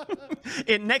butthole.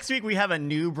 Next week we have a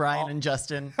new Brian and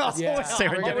Justin. Yeah. Serendipitous.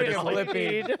 We're gonna Always flip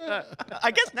flipping.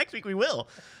 I guess next week we will.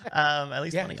 At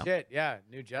least Yeah, one of y'all. shit. Yeah,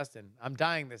 new Justin. I'm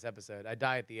dying this episode. I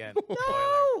die at the end.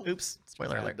 Oops.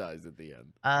 Spoiler That alert. dies at the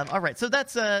end. All right, so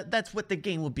that's what the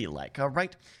game will be like. All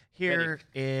right, here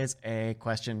is a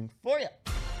question for you.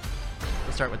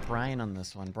 We'll start with Brian on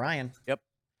this one. Brian. Yep.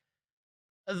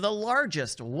 The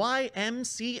largest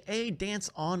YMCA dance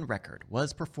on record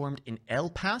was performed in El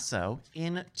Paso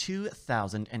in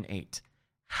 2008.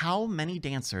 How many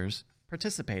dancers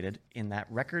participated in that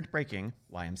record-breaking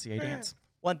YMCA dance?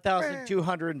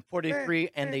 1,243,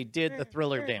 and they did the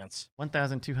Thriller dance.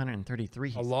 1,233.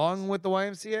 he says. Along with the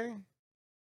YMCA?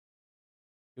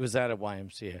 It was at a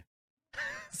YMCA.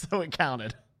 So it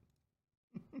counted.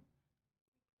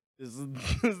 This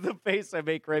is the face I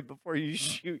make right before you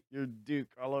shoot your Duke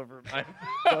all over my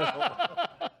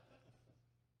photo.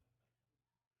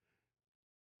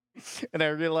 And I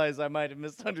realize I might have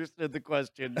misunderstood the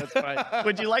question. That's fine.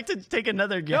 Would you like to take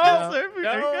another guess? No, sir?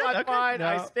 no, You're good? I'm Okay. fine.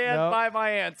 I No, stand no. by my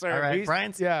answer. All right, He's-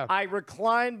 Brian's. Yeah. I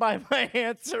recline by my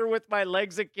answer with my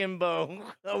legs akimbo,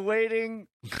 awaiting.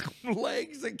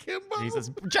 Legs akimbo.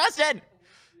 Jesus. Justin!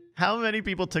 How many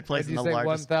people took place Did in you the say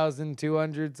largest?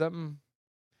 1,200 something?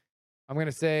 I'm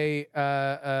gonna say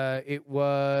it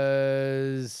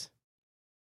was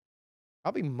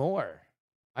probably more.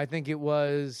 I think it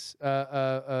was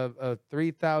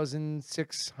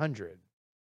 3,600.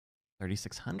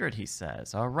 3,600, he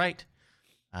says. All right.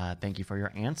 Thank you for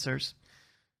your answers.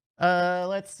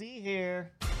 Let's see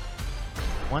here.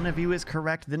 One of you is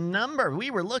correct. The number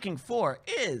we were looking for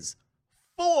is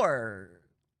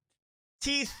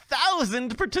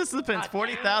 40,000 participants.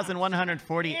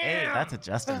 40,148. That's a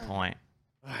Justin point.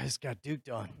 I just got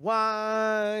duked on.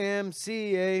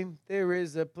 YMCA. There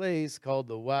is a place called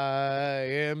the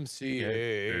YMCA.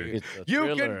 It's a You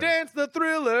Thriller. can dance the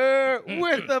Thriller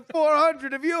with the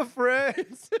 400 of your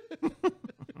friends.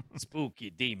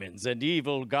 Spooky demons and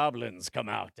evil goblins come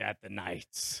out at the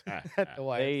nights. At the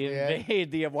They YMCA. invade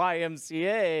the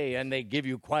YMCA and they give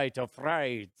you quite a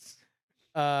fright.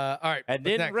 All right. And what's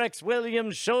then next? Rex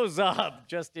Williams shows up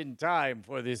just in time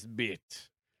for this bit,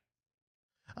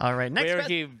 All right. Next where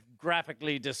question. he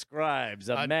graphically describes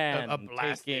a man a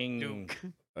blasted taking. Duke.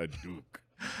 A duke.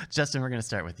 Justin, we're going to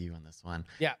start with you on this one.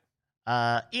 Yeah.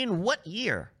 In what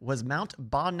year was Mount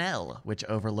Bonnell, which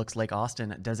overlooks Lake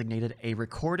Austin, designated a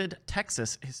recorded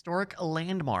Texas historic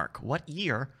landmark? What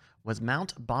year was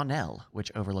Mount Bonnell, which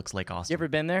overlooks Lake Austin? You ever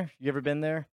been there? You ever been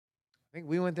there? I think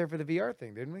we went there for the VR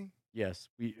thing, didn't we? Yes.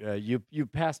 You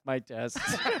passed my test.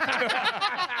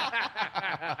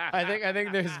 I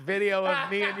think there's video of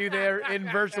me and you there in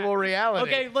virtual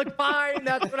reality. Okay, look, fine.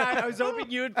 That's what I was hoping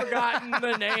you had forgotten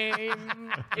the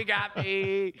name. You got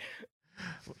me.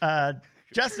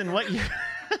 Justin, what year?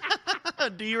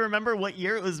 Do you remember what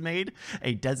year it was made?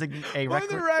 For the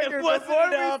record. record, wasn't before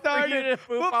we enough for you to started,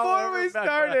 poop all before over we my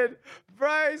started,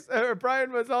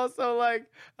 Brian was also like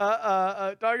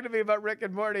talking to me about Rick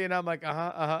and Morty, and I'm like,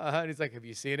 and he's like, have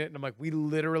you seen it? And I'm like, we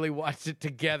literally watched it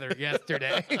together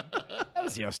yesterday. That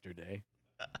was yesterday.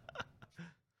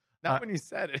 Not when you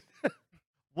said it.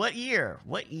 What year?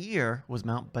 What year was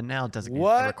Mount Bonnell designated a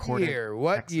What recorded year?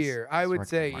 What Texas year? I would historic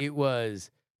say landmark? it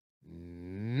was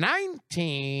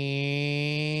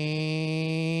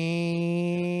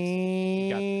 19.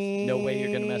 got this. No way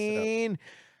you're gonna mess it up.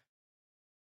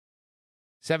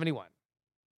 71.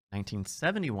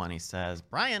 1971, he says,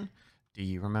 Brian, do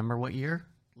you remember what year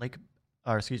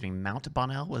Mount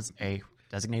Bonnell was a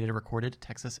designated recorded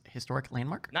Texas historic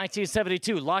landmark?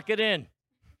 1972. Lock it in.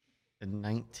 In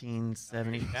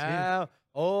 1972. Now,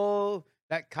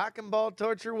 that cock and ball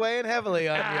torture weighing heavily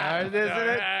on you, isn't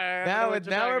it? Now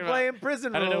we're playing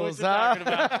prison rules, huh?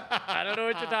 I don't know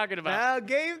what you're talking about. Now,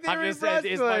 game I'm theory, just saying,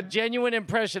 it's my Brushwood. genuine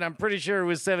impression. I'm pretty sure it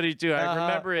was 72. I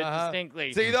remember it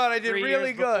distinctly. So you thought I did 3 really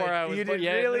years before I good. was You born. did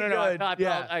Yeah, really no, good. I thought,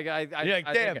 Yeah. You're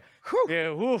like, damn. Yeah,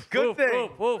 woof, Good woof, thing.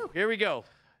 woof, woof. Here we go.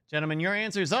 Gentlemen, your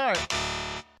answers are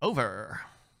over.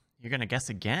 You're going to guess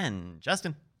again.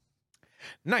 Justin.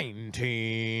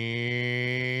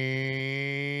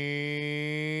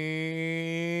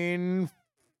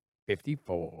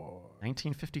 1954.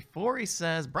 1954, he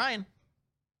says. Brian.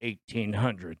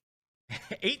 1800.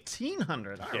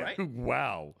 1800. All right.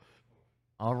 Wow.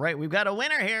 All right, we've got a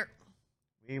winner here.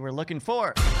 We were looking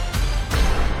for...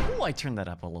 Oh, I turned that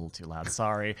up a little too loud.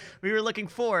 Sorry. We were looking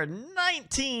for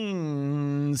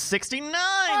 1969.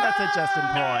 That's a Justin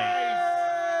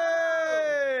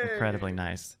point. Incredibly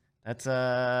nice. That's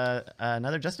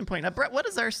another Justin point. Now, Brett, what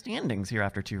is our standings here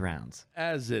after 2 rounds?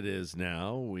 As it is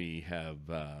now, we have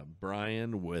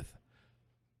Brian with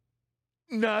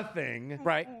nothing.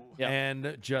 Right. Yeah.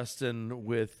 And Justin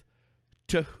with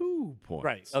 2 points.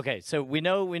 Right. Okay. So we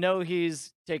know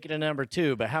he's taking a number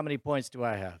 2, but how many points do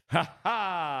I have? Ha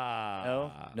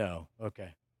ha. No. Okay.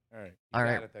 All right. All You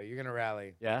right. got it, though. You're going to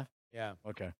rally. Yeah. Yeah.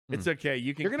 Okay. It's okay.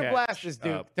 You can You're going to catch blast this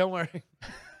dude. up. Don't worry.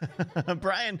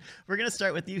 Brian, we're going to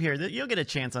start with you here. You'll get a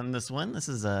chance on this one. This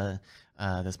is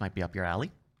this might be up your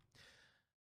alley.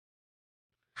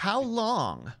 How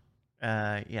long?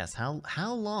 Yes. How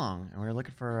long? And we're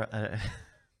looking for.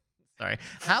 Sorry.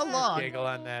 How long? Giggle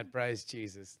on that, Bryce.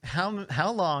 Jesus.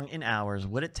 How long in hours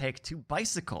would it take to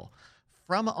bicycle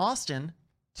from Austin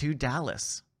to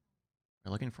Dallas?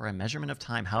 We're looking for a measurement of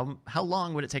time. How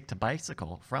long would it take to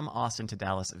bicycle from Austin to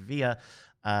Dallas via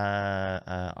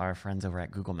our friends over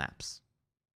at Google Maps?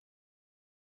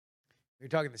 You're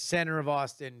talking the center of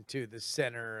Austin to the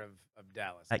center of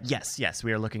Dallas. Yes.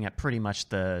 We are looking at pretty much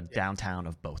the downtown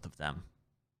of both of them.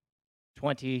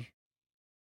 26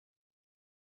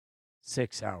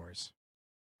 hours.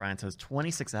 Brian says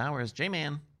 26 hours.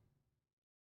 J-Man.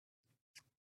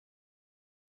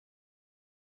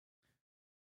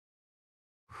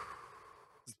 This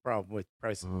is the problem with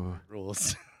price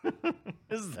rules.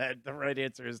 Is that the right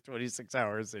answer is 26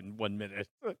 hours in 1 minute.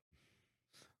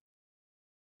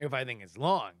 If I think it's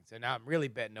long, so now I'm really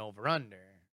betting over under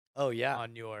Oh yeah.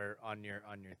 on your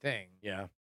thing. Yeah.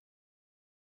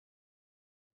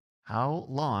 How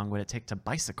long would it take to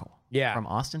bicycle Yeah. from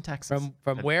Austin, Texas?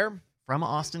 From where? From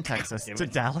Austin, Texas to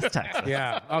Dallas, Texas.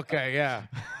 Yeah. Okay. Yeah.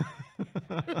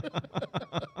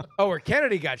 Oh, where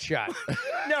Kennedy got shot.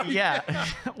 No. Yeah.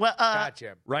 Well,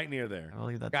 Gotcha. Right near there. I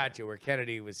believe that's Gotcha. Where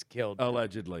Kennedy was killed,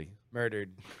 Allegedly.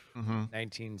 murdered, Mhm.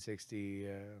 1960.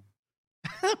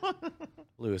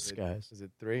 Blue skies. Was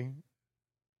it 3?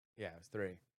 Yeah, it was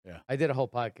 3. Yeah. I did a whole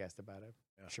podcast about it.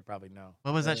 Yeah. Should probably know.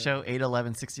 What was that show?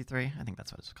 8/11/63? I think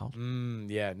that's what it's called.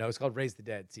 Yeah. No, it's called Raise the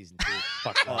Dead, season 2.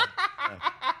 Fuck off.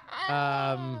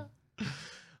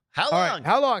 How All long right.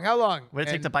 How long? would it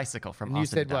take And- to bicycle from and you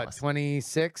Austin said to what? Dallas?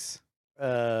 26?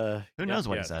 Who knows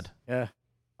what yes. he said? Yeah.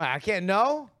 I can't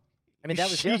know. I mean, that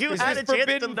was You yesterday. had Is a this chance to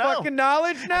forbidden know. fucking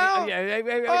knowledge now?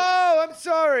 Oh, I'm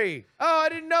sorry. Oh, I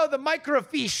didn't know the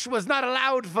microfiche was not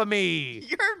allowed for me.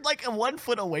 You're like 1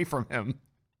 foot away from him.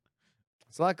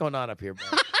 There's a lot going on up here, bro.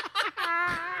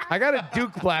 I got a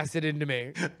Duke blasted into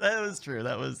me. That was true.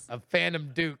 That was. A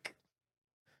Phantom Duke.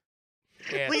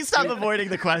 Yeah. Please stop avoiding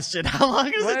the question. How long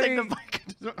does it take to Wait. bike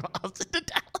from Austin to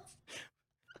Dallas?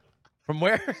 From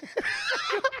where?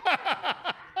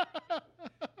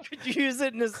 Could you use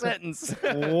it in a sentence?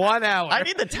 1 hour. I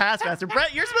need the taskmaster.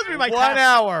 Brett, you're supposed to be my 1 task-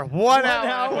 hour. 1 hour.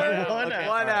 hour? One Okay.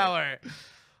 1 hour.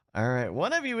 All right.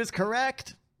 One of you is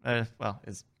correct.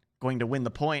 Is going to win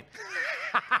the point.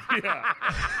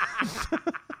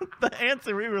 The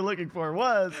answer we were looking for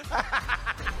was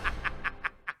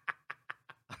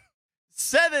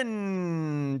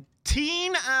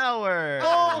 17 hours.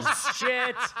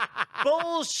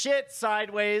 Bullshit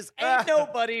sideways. Ain't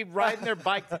nobody riding their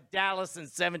bike to Dallas in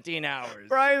 17 hours.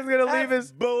 Brian's gonna leave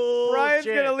his bullshit. Brian's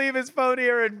gonna leave his phone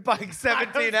here and bike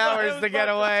 17 hours to get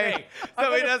away,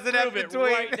 so he doesn't have to it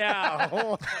tweet. right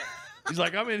now. He's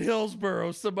like, I'm in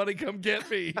Hillsboro. Somebody come get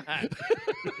me.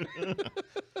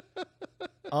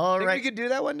 All Think right. we could do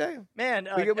that one day? Man,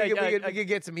 We could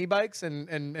get some e-bikes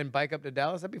and bike up to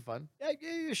Dallas. That'd be fun.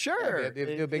 sure. it'd be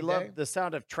a If big you love day. the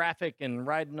sound of traffic and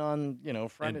riding on,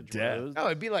 frontage death. roads. No,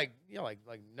 it'd be like like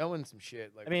knowing some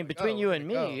shit. Like, I mean, like, between oh, you we're and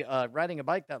gonna me, go. riding a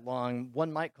bike that long,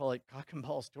 one might call it cock and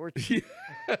balls torture.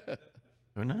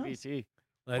 Who knows? BT.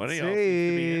 Let's One of y'all seems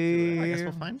to be into I guess see.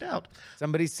 we'll find out.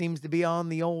 Somebody seems to be on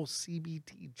the old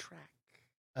CBT track.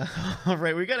 All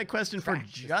right, we got a question for Track,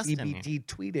 the Justin. CBT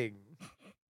tweeting.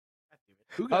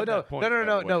 Who Oh got no, that point, no, by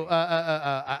no, the no, way? no.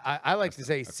 I like to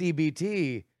say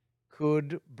CBT.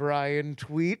 Could Brian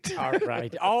tweet? All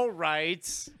right. All right.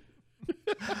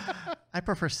 I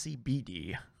prefer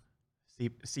CBD.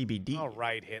 CBD. All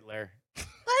right, Hitler.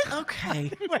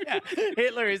 Okay.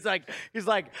 Hitler is like,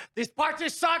 this party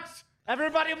sucks.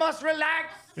 Everybody must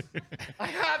relax. I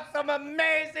have some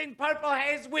amazing purple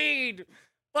haze weed.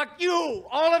 Fuck you,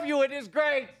 all of you. It is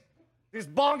great. This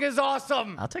bong is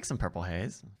awesome. I'll take some purple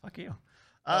haze. Fuck you.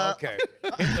 Okay.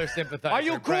 Hitler sympathizer. Are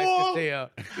you Bryce cool? Castillo.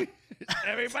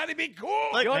 Everybody be cool.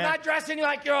 Look, You're man, not dressing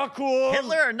like you're cool.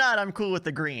 Hitler or not, I'm cool with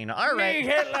the green. All Me, right,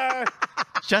 Hitler.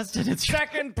 Justin, it's your.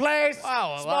 Second place. Wow,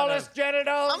 a lot Smallest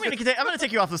genitals. I'm gonna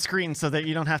take you off the screen so that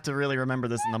you don't have to really remember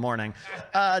this in the morning.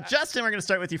 Justin, we're gonna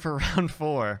start with you for round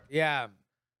 4. Yeah.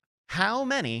 How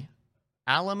many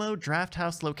Alamo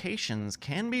Drafthouse locations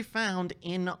can be found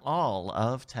in all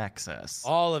of Texas?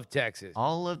 All of Texas.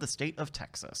 All of the state of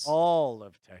Texas. All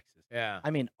of Texas. Yeah. I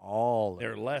mean, all.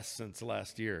 They're less since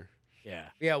last year. Yeah.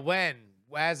 Yeah. When?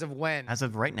 As of when? As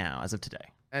of right now, as of today.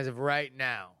 As of right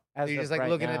now. As So you're of just like right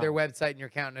looking at their now. website and you're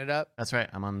counting it up. That's right.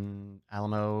 I'm on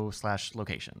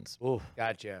Alamo/locations. Ooh.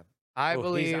 Gotcha. I Oh,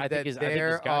 believe I think that he's- I think he's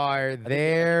there got you. are I think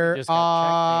there he just got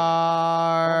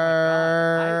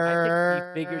are.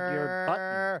 I think he figured your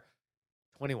button.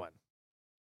 21.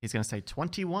 He's gonna say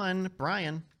 21.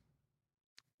 Brian.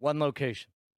 One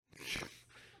location.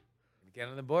 Get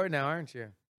on the board now, aren't you?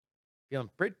 Feeling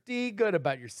pretty good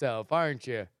about yourself, aren't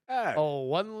you? Oh,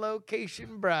 one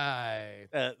location bride.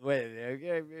 Yep.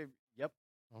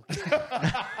 Okay.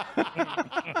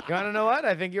 You want to know what?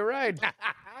 I think you're right.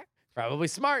 Probably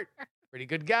smart. Pretty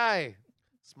good guy.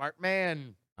 Smart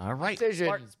man. All right.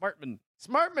 Decision. Smartman.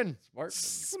 Smartman.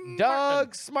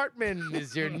 Doug Smartman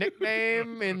is your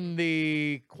nickname in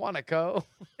the Quantico.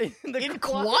 In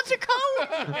Quantico?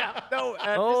 Yeah, no,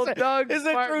 Old this Doug is a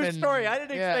true Smartman. story. I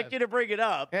didn't Yeah. expect you to bring it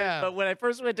up. Yeah. But when I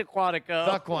first went to Quantico,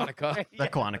 The Quantico. The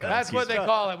Quantico. That's what they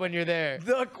call it when you're there.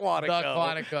 the Quantico. The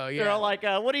Quantico, yeah. They're like,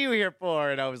 what are you here for?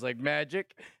 And I was like,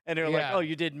 magic. And they're like, Yeah. oh,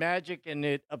 you did magic and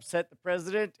it upset the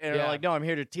president? And they're Yeah. like, no, I'm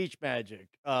here to teach magic.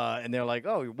 And they're like,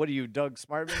 oh, what are you, Doug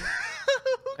Smartman?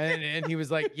 And he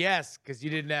was like, yes, because you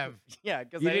didn't have Yeah,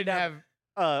 because you I didn't have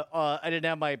I didn't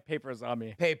have my papers on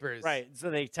me. papers. Right.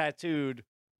 So they tattooed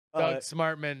Doug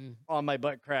Smartman. on my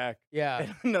butt crack. Yeah.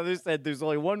 And another said there's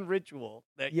only one ritual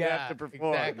that you Yeah. have to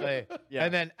perform. Exactly. Yeah.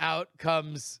 And then out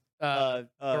comes Barack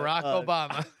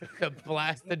Obama to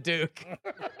blast the Duke.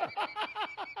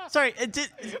 Sorry, it did.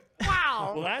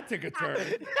 Well, that took a turn.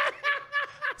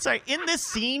 Sorry, in this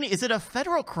scene, is it a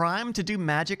federal crime to do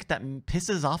magic that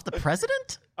pisses off the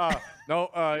president? No,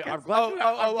 I'm glad.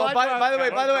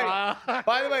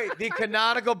 By the way, the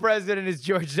canonical president is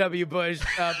George W. Bush.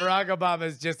 Barack Obama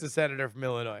is just a senator from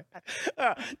Illinois.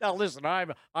 Now listen,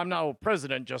 I'm not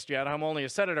president just yet. I'm only a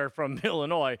senator from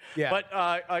Illinois. Yeah. But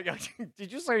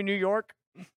did you say New York?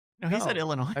 No, he said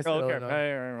Illinois. I said Okay,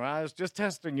 Illinois. I was just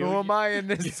testing you. Who am I in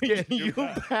this skit? You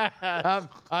pass.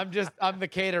 I'm the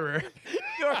caterer.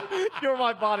 You're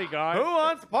my bodyguard. Who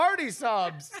wants party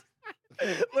subs?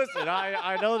 Listen,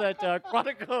 I know that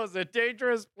Quantico is a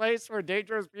dangerous place where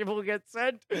dangerous people get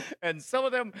sent, and some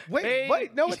of them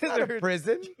Wait, no, it's not a either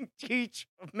prison. teach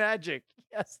magic.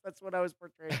 Yes, that's what I was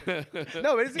portraying.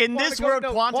 No, it isn't. In this world,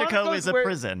 no, Quantico is a where-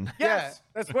 prison. Yes,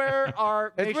 that's where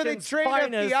our That's where they nation's train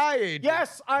finest. FBI agents.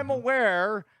 Yes, I'm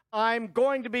aware. I'm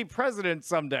going to be president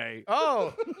someday.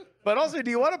 Oh, but also,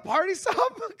 do you want a party sub?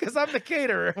 Because I'm the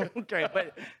caterer. Okay,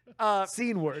 but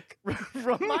Scene work.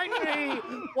 remind me,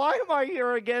 why am I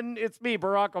here again? It's me,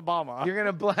 Barack Obama. You're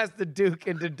gonna blast the Duke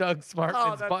into Doug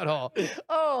Smartman's that's butthole.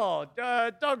 Oh,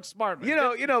 Doug Smartman.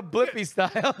 You know, Blippy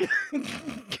style.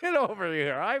 Get over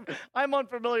here. I'm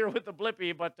unfamiliar with the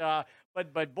Blippy,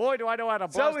 but boy, do I know how to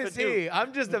blast So the is Duke. he.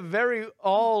 I'm just a very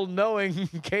all-knowing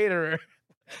caterer,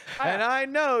 and I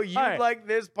know you All right. like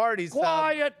this party sub.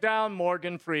 Quiet down,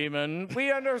 Morgan Freeman.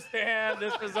 We understand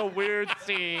this is a weird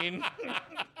scene.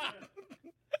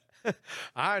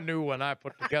 I knew when I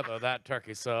put together that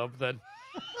turkey sub that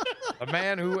the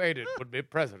man who ate it would be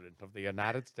president of the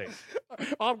United States.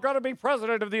 I'm going to be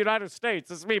president of the United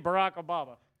States. It's me, Barack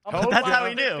Obama. That's how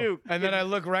he knew. And then I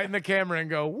look right in the camera and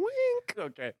go, wink.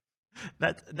 Okay.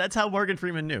 That's how Morgan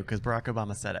Freeman knew, because Barack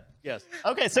Obama said it. Yes.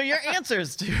 Okay, so your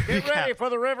answers to Get ready for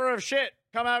the river of shit.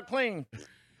 Come out clean.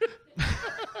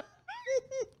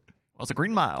 Well, it's a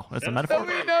Green Mile. It's a metaphor.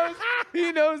 So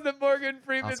he knows that Morgan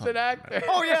Freeman's Awesome. an actor.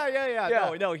 Oh,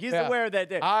 yeah. No, he's Yeah. aware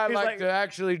that I he's like to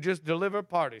actually just deliver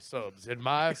party subs in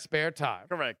my spare time.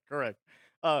 Correct.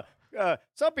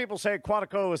 Some people say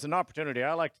Quantico is an opportunity.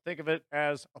 I like to think of it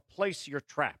as a place you're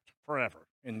trapped forever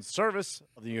in service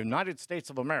of the United States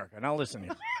of America. Now listen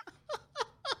here.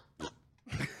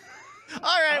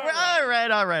 All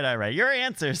right. Your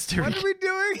answers to What are we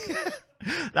doing?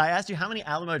 I asked you how many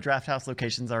Alamo Drafthouse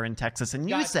locations are in Texas, and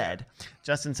you Gotcha. said,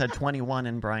 Justin said 21,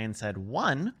 and Brian said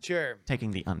 1, Sure.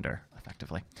 taking the under,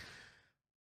 effectively.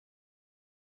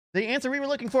 The answer we were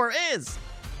looking for is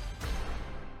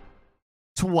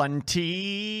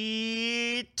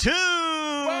 22.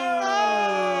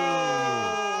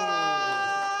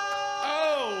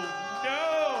 Oh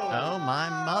no! Oh, my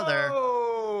mother.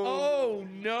 Oh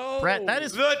no! Brett, that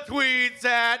is The tweets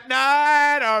at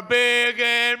night are big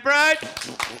and bright,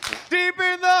 deep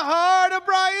in the heart of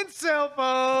Brian's cell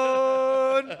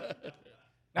phone.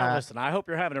 Now listen, I hope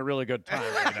you're having a really good time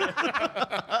right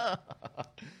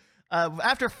now.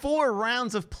 after 4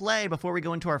 rounds of play before we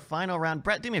go into our final round.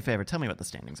 Brett, do me a favor. Tell me what the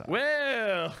standings are.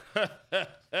 Well, God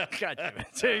damn it.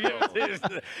 This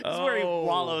is where he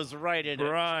wallows right in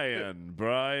it.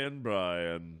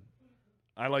 Brian.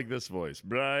 I like this voice.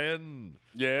 Brian.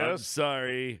 Yes? I'm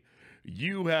sorry.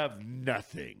 You have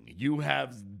nothing. You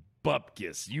have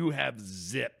bupkis. You have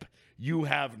zip. You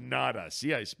have nada.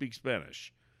 See, I speak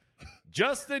Spanish.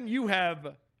 Justin, you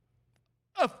have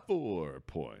 4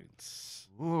 points.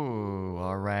 Ooh,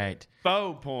 all right.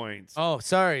 4 points. Oh,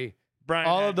 sorry. Brian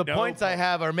All had of the no points I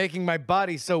have are making my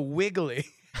body so wiggly.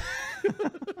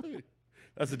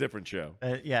 That's a different show.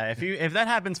 Yeah, if that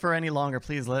happens for any longer,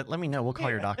 please let me know. We'll call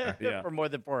your doctor. Yeah. For more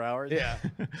than 4 hours. Yeah.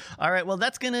 All right, well,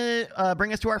 that's going to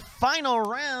bring us to our final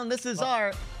round. This is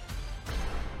our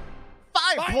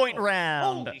 5-point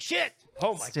round. Holy shit.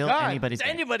 Oh my Still God. anybody's It's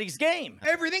game. anybody's game.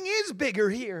 Everything is bigger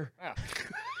here.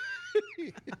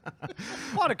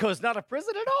 Quantico's not a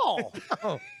prison at all.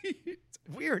 Oh, it's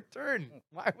a weird turn.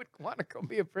 Why would Quantico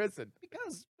be a prison?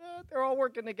 Because they're all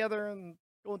working together and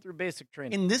going through basic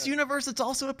training. In this universe, it's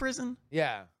also a prison?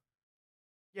 Yeah.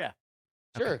 Yeah.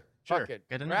 Sure. Sure. Fuck it.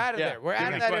 Good We're enough. out of Yeah. there. We're Give out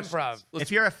me of that questions. improv.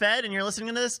 If you're a Fed and you're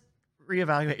listening to this,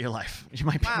 reevaluate your life. You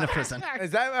might be in a prison.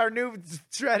 Is that our new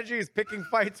strategy? Is picking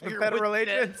fights with federal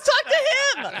agents? Talk to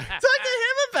him. Talk to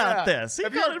him about this. He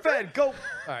If got you're a it. Fed, go. All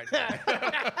right.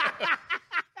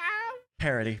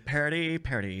 Parody.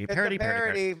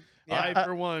 I,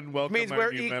 for one, welcome Means our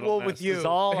we're new metal equal with masters. you. It's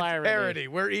all It's irony. parody.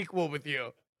 We're equal with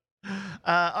you.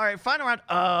 All right, final round.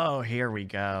 Oh, here we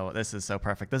go. This is so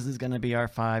perfect. This is going to be our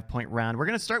 5-point round. We're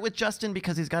going to start with Justin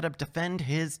because he's got to defend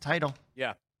his title.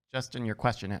 Yeah. Justin, your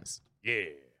question is, Yeah.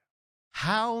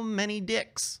 how many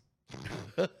dicks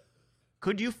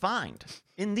could you find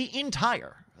in the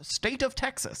entire state of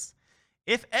Texas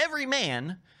if every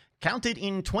man counted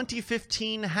in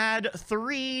 2015 had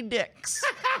 3 dicks?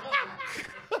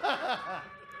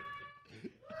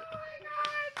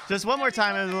 Just one more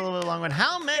time. It was a little bit long one.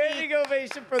 How many? Standing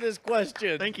ovation for this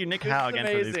question. Thank you, Nick This Howe, is again,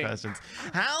 for these amazing. questions.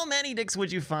 How many dicks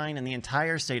would you find in the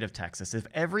entire state of Texas if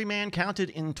every man counted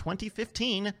in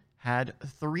 2015 had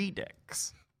 3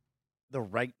 dicks? The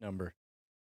right number.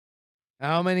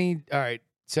 How many? All right.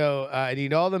 So I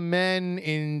need all the men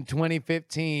in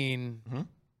 2015. Mhm.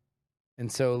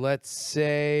 And so let's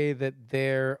say that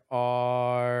there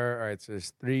are, all right, so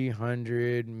there's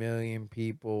 300 million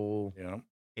people. Yeah.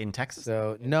 In Texas?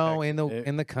 So In no, Texas,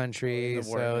 in the country. in the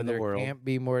wor- So in the there world. can't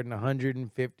be more than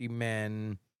 150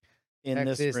 men. In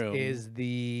Texas this room. is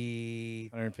the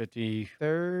 150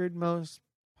 third most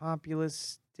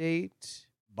populous state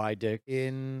by dick.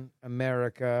 in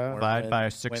America, Divide by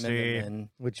Women 60. and men.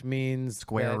 which means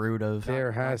Square that root of there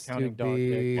Not has to counting dog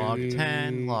be dick. log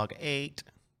 10, log 8,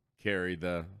 Carry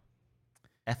the.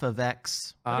 f of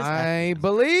x. What is f? I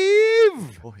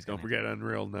believe Oh, he's Don't gonna- forget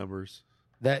unreal numbers.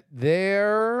 that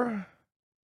there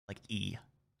Like E,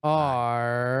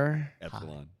 are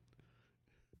Epsilon.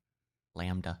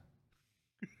 lambda.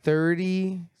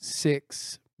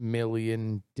 36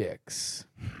 million dicks.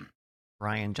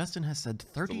 Brian, Justin has said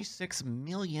 36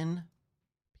 million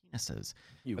penises.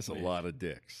 You That's a wish. lot of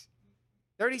dicks.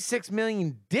 36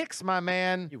 million dicks, my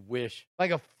man. You wish.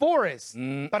 Like a forest.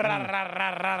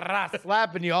 Mm-mm.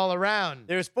 Slapping you all around.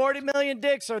 There's 40 million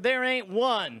dicks or there ain't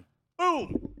one.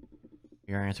 Boom.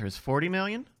 Your answer is 40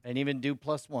 million? And even do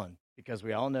 +1 because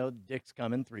we all know dicks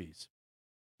come in threes.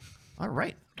 All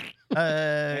right.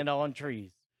 and on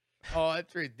trees. Oh,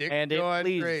 that's true. Dick And it on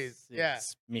pleases trees. Yeah.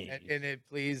 me. And it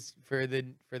please for the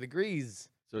grease.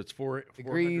 So it's 400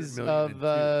 Degrees million of, and two,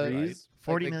 right? Grease?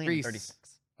 40 the million crease. 36.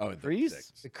 Oh, Grease?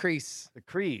 36. The crease. The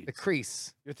crease. The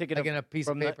crease. You're thinking Like of in a piece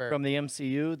from of paper. from the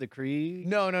MCU, the crease.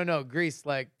 No. Grease.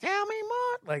 Like, tell me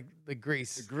more. Like the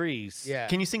grease. The grease. Yeah.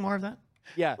 Can you sing more of that?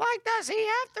 Yeah. Like, does he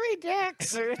have 3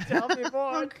 dicks? Tell me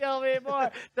more. Tell me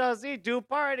more. Does he do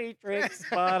party tricks?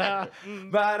 Ba-da,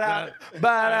 All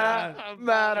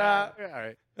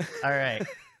right. All right.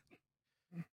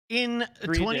 In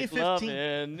 2015,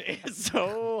 Lovin' is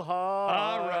so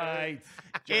hard. All right.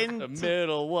 Just the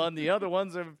middle one. The other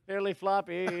ones are fairly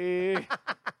floppy.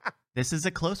 this is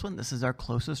a close one. This is our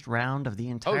closest round of the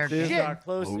entire This is game. our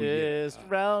closest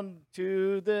round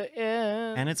to the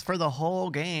end. And it's for the whole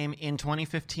game. In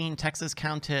 2015, Texas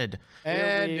counted.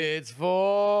 And we- it's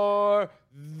for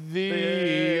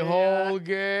the whole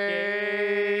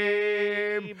game.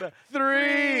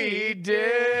 3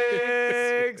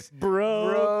 dicks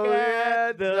broke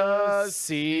at the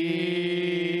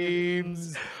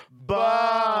seams.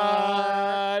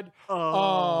 But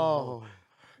oh,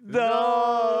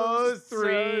 those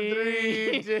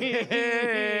 3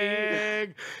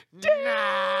 dicks.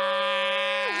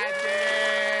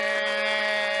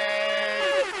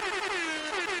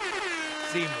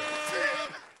 Seamless.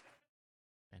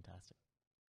 Fantastic.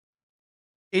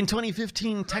 In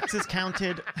 2015, Texas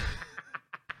counted.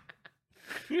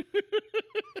 In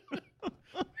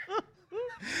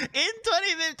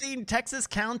 2015, Texas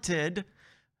counted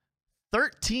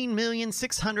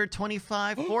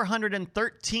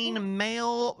 13,625,413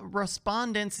 male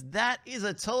respondents. That is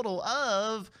a total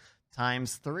of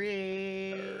times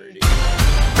 3.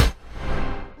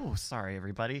 Oh, sorry,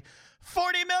 everybody.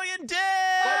 40 million dicks!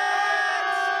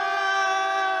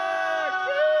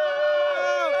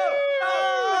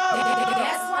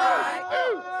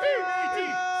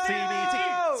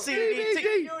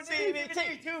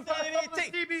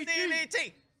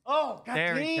 CBT. Oh, God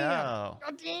There we damn.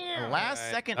 go. Last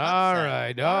second All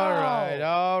upset.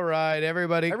 right,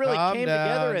 everybody. I really calm came down.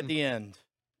 together at the end.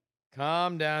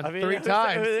 Calm down. I mean, 3 it was-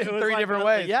 times, it in was 3 like different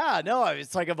really- ways. Yeah, no,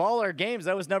 it's like of all our games,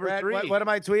 that was number Brad, 3. what am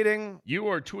I tweeting? You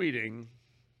are tweeting,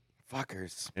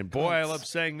 Fuckers. and boy, I love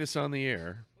saying this on the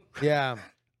air. Yeah.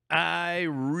 I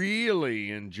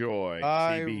really enjoy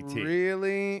I CBT.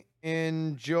 really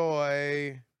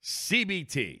enjoy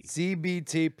CBT.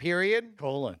 CBT, period.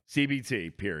 Colon.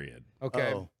 CBT, period.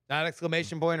 Okay. Uh-oh. Not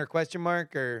exclamation point or question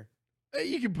mark or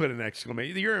You can put an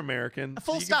exclamation. You're American. A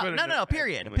full so you can stop. put No, an no,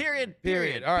 period. exclamation.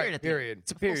 Period. All right, Period at the end. period.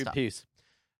 It's a Full period stop. piece.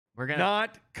 We're gonna.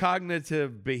 Not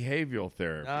cognitive behavioral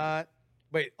therapy. Not.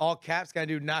 Wait, all caps? Can I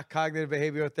do not cognitive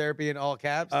behavioral therapy in all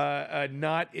caps?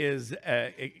 Not is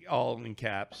all in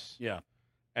caps. Yeah.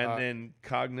 And Uh, then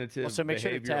cognitive Also, make sure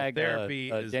to behavioral tag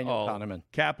therapy is Daniel all Kahneman.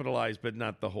 capitalized, but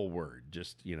not the whole word.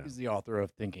 Just, He's the author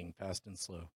of Thinking Fast and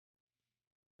Slow.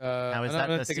 Now, is I'm that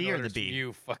not the taking C or the orders from B?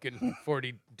 You fucking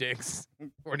 40 dicks.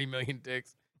 40 million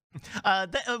dicks.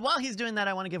 While he's doing that,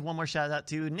 I want to give one more shout out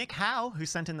to Nick Howe, who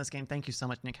sent in this game. Thank you so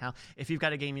much, Nick Howe. If you've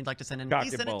got a game you'd like to send in, Cock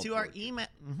please and send it ball to our torch. email.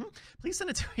 Please send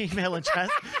it to our email address.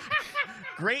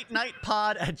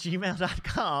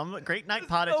 greatnightpod@gmail.com.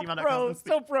 Greatnightpod@gmail.com.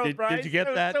 So pro, did you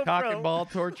get that cock and ball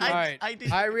torture? All right. I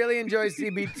did. I really enjoy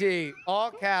CBT.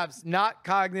 All caps, not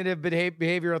cognitive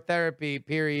behavioral therapy,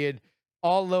 period.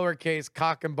 All lowercase,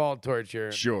 cock and ball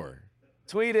torture. Sure.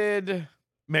 Tweeted.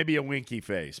 Maybe a winky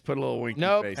face. Put a little winky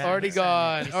Nope, face. already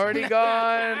gone. Already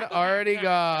gone. Already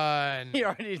gone. You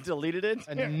already deleted it?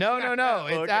 No. It's Okay,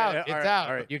 out. all It's right, out.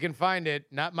 all right. You can find it.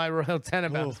 Not my Royal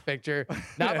Tenenbaums picture.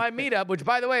 Not my meetup, which,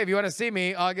 by the way, if you want to see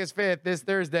me, August 5th, this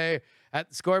Thursday, at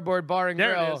the Scoreboard Bar and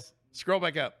There Grill. it is. Scroll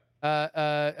back up.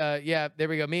 Yeah, there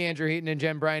we go. Me, Andrew Heaton, and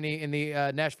Jen Briney in the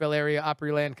Nashville area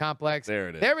Opryland complex. There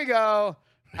it is. There we go.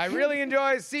 I really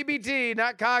enjoy CBT,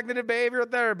 not cognitive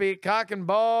behavioral therapy, cock and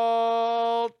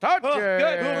ball torture.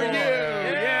 good for you.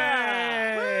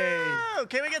 Yay. Woo!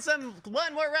 Can we get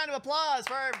one more round of applause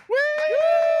for our Woo!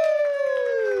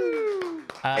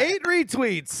 8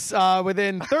 retweets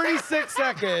within 36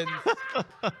 seconds.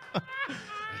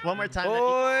 one more time?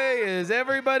 Boy, is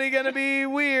everybody going to be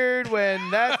weird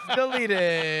when that's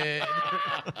deleted.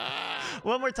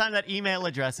 One more time, that email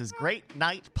address is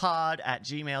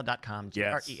greatnightpod@gmail.com.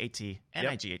 Yes.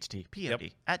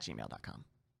 GreatNightPod@gmail.com.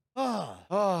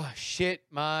 Oh, shit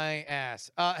my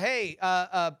ass. Hey,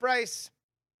 Bryce,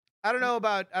 I don't know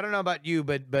about you,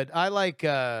 but I like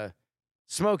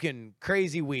smoking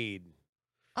crazy weed.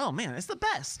 Oh man, it's the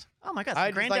best. Oh my god, I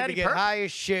just like to Granddaddy get Perp. high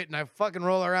as shit, and I fucking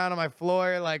roll around on my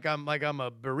floor like I'm a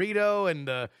burrito, and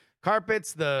the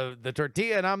carpet's the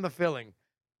tortilla, and I'm the filling.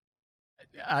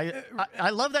 I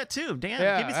love that too. Dan,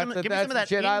 Yeah, give me some of that's that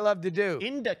shit I love to do.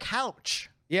 into couch.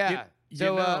 Yeah. You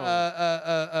So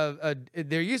know.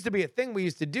 there used to be a thing we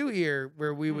used to do here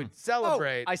where we would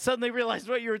celebrate. I suddenly realized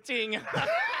what you were teeing.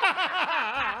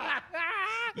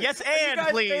 Yes, and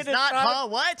guys please, made it not sound-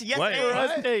 what? Yes, Wait, and.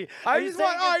 what? I just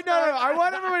want. Oh, no. I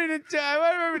want everybody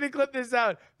to clip this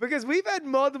out because we've had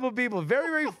multiple people, very,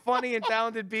 very funny and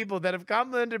talented people, that have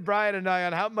complimented Brian and I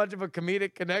on how much of a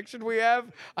comedic connection we have.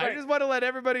 I Right. just want to let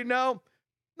everybody know.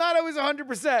 Not always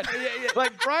 100%.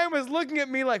 Like Brian was looking at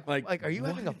me like, are you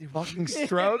having a fucking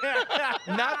stroke?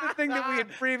 Not the thing that we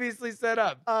had previously set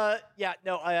up. Yeah,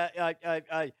 no, I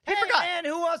forgot. And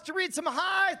who wants to read some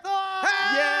high thoughts?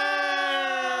 Yes.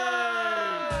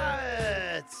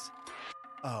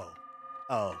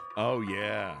 Oh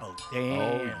yeah. Damn.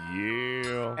 Oh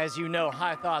yeah. As you know,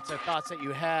 high thoughts are thoughts that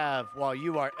you have while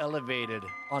you are elevated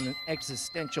on an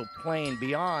existential plane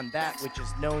beyond that which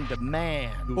is known to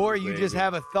man. Or you just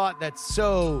have a thought that's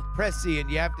so prescient,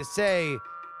 you have to say,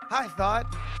 "Hi,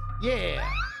 thought." Yeah.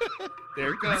 There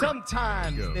it goes.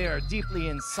 Sometimes Go. they are deeply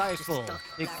insightful.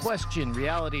 They question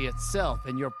reality itself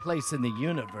and your place in the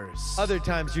universe. Other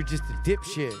times you're just a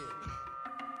dipshit.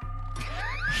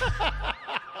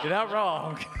 You're not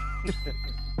wrong.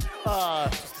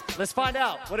 Let's find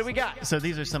out. What do we got? So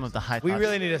these are some of the high We thoughts.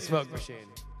 really need a smoke machine.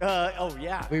 Oh,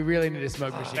 yeah. We really need a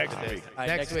smoke machine Next for this. week. All right,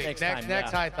 Next week. next Next time,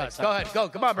 yeah. high thoughts. Next Go time. ahead. Go.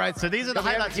 Come on, Brian. So these are the We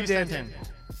high have to thoughts you keep sent dancing.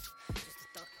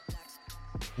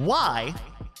 in. Why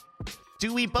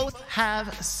do we both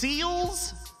have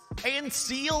seals and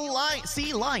sea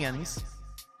lions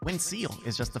when seal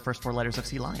is just the first 4 letters of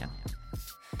sea lion?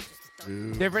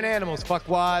 Different animals,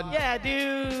 fuckwad. Yeah,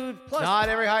 dude. Plus, Not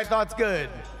every high thought's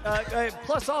good.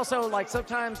 plus also, like,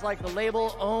 sometimes, like, the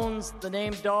label owns the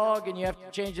name dog, and you have to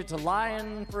change it to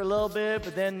lion for a little bit,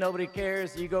 but then nobody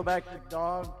cares, so you go back to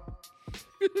dog.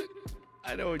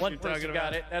 I know what One you're person talking got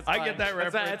about. it. That's I fine. get that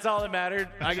reference. That's all that mattered.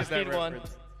 I just that need one.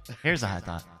 reference. Here's a high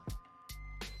thought.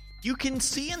 You can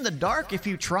see in the dark if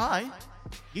you try.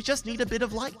 You just need a bit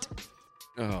of light.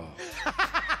 Oh.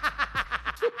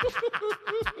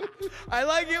 I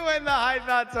like it when the high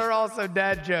thoughts are also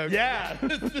dad jokes. Yeah.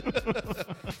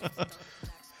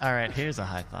 All right, here's a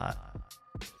high thought.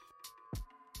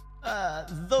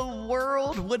 The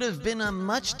world would have been a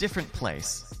much different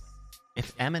place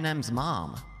if Eminem's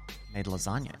mom made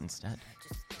lasagna instead.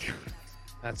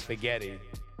 That's spaghetti.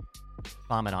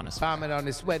 Vomit on his face. Vomit on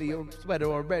his sweater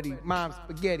already. Mom's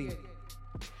spaghetti.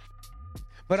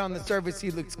 But on the surface,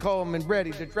 he looks calm and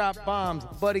ready to drop bombs.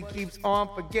 But he keeps on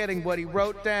forgetting what he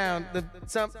wrote down. The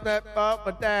something that up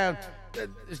or down.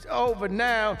 It's over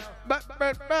now. Get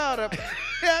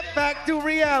back to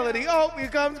reality. Oh, here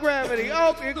comes gravity.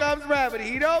 Oh, here comes gravity.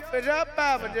 He open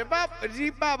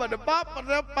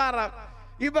up.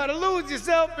 You better lose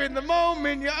yourself in the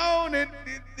moment. You own it.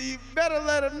 You better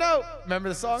let her know. Remember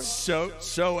the song?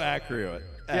 So accurate.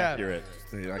 Yeah. Accurate.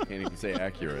 I can't even say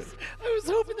accurate. I was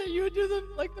hoping that you would do the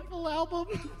full album.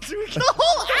 The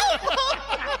whole album!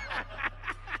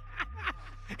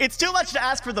 It's too much to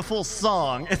ask for the full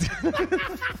song. It was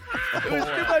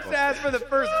too much to ask for the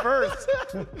first verse.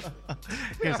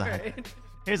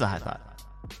 Here's a high thought.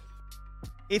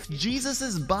 If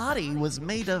Jesus' body was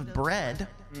made of bread,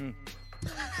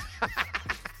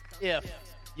 If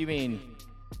you mean,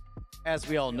 as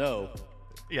we all know,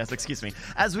 yes, excuse me.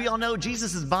 As we all know,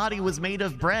 Jesus' body was made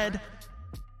of bread.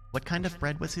 What kind of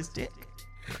bread was his dick?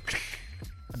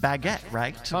 A baguette,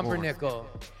 right? Pumpernickel.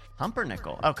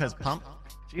 Pumpernickel. Oh, because pump.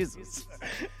 Jesus.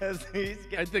 I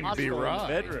think it'd be right.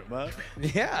 Bedroom, huh?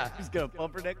 Yeah. He's got a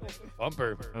pumpernickel.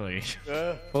 Bumper. Oy.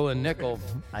 Full of nickel.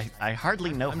 I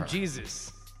hardly know her. I'm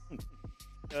Jesus.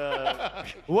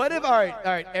 What if, all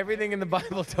right, everything in the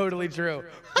Bible totally true.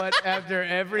 But after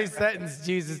every sentence,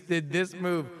 Jesus did this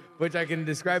move, which I can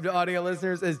describe to audio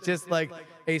listeners as just like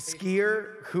a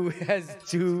skier who has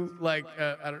two, like,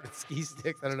 I don't know, ski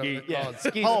sticks. I don't know what they're called.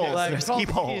 Ski Poles. Like, They're ski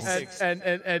poles.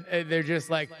 And they're just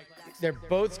like, they're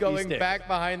both going stick. back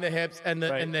behind the hips, and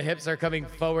the Right. and the hips are coming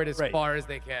forward as Right. far as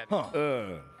they can.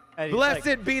 And he's Blessed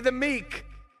like, be the meek,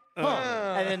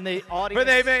 and then the audience, for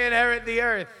they may inherit the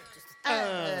earth.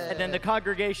 and then the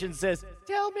congregation says,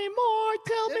 "Tell me more,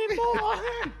 tell me more."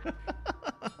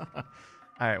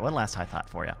 All right, one last high thought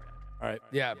for you. All right.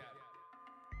 Yeah.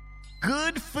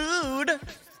 Good food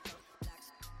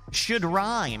should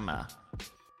rhyme.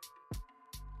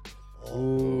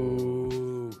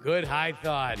 Ooh, good high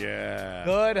thought. Yeah.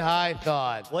 Good high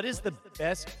thought. What is the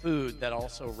best food that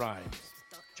also rhymes?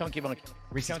 Chunky Monkey.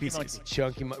 Reese's Chunky Pieces. Monkey.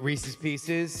 Chunky Reese's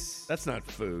Pieces. That's not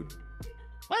food.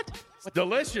 What? It's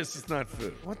delicious. It's not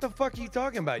food. What the fuck are you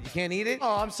talking about? You can't eat it?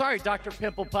 Oh, I'm sorry, Dr.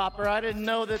 Pimple Popper. I didn't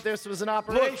know that this was an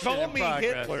operation. Look, call in me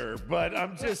progress. Hitler, but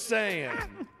I'm just saying.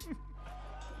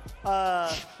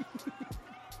 What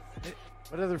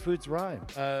other foods rhyme?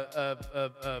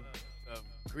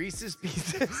 Reese's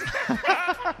Pieces.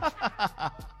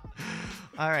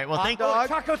 All right. Well, thank dog.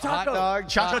 Taco Hot Taco. dog.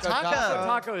 Choco Taco.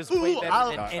 Taco is way Ooh, better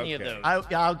I'll- than any of okay.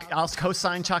 those. I'll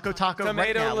co-sign Choco Taco right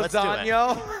Tomato now. Let's do it.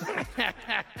 lasagna.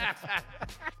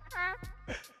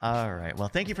 All right. Well,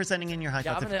 thank you for sending in your high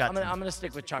Yeah, thoughts. I'm gonna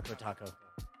stick with Choco Taco.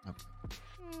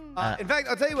 In fact,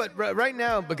 I'll tell you what. Right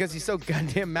now, because he's so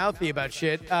goddamn mouthy about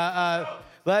shit.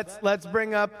 Let's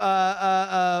bring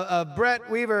up Brett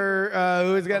Weaver,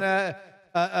 who's gonna.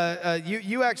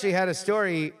 You actually had a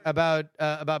story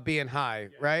about being high,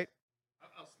 right?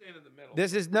 I'll stand in the middle.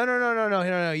 This is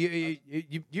no.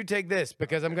 You take this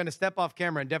because I'm gonna step off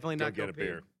camera and definitely Go not get a pee.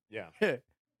 beer. Yeah.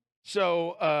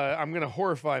 So I'm going to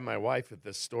horrify my wife with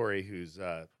this story, who's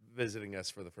visiting us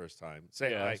for the first time.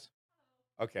 Say hi.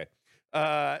 Okay.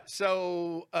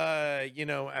 You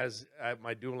know, as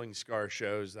my dueling scar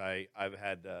shows, I've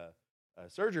had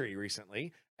surgery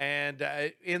recently, and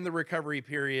in the recovery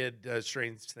period,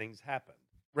 strange things happened.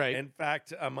 Right. In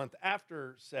fact, a month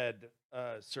after said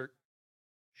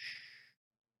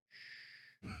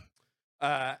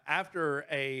after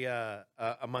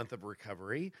a month of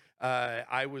recovery,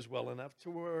 I was well enough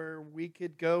to where we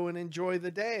could go and enjoy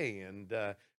the day, and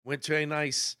went to a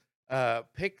nice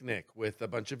picnic with a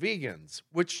bunch of vegans.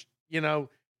 Which, you know,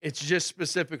 it's just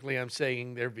specifically I'm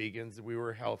saying they're vegans. We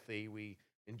were healthy, we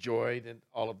enjoyed, and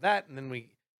all of that, and then we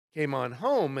came on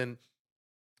home. And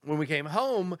when we came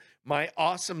home, my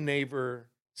awesome neighbor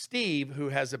Steve, who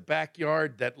has a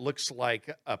backyard that looks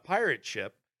like a pirate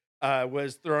ship,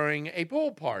 was throwing a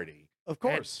pool party. Of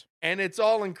course. And it's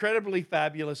all incredibly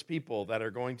fabulous people that are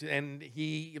going to, and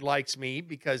he likes me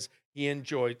because he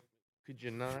enjoyed. Could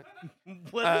you not?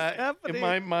 What is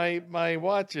happening? My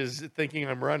watch is thinking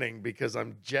I'm running because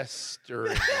I'm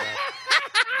gesturing.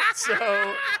 So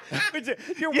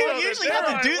You usually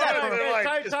have to do that for- They're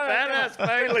like, is that ass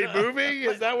finally moving?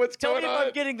 Is that what's Tell going me if on?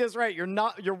 I'm getting this right.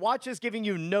 Your watch is giving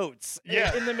you notes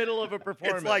Yeah. in the middle of a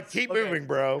performance. It's like, keep Okay. moving,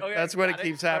 bro. Okay, That's what it got it.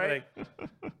 keeps All happening.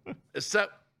 right. So,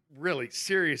 really,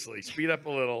 seriously, speed up a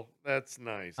little. That's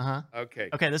nice. Uh-huh. Okay.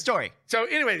 Okay, the story. So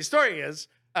anyway, the story is,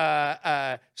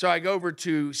 so I go over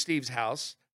to Steve's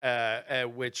house,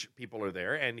 which people are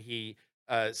there, and he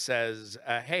says,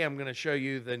 hey, I'm going to show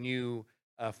you the new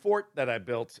fort that I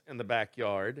built in the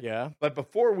backyard. Yeah. But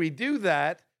before we do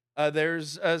that,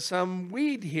 there's some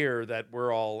weed here that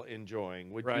we're all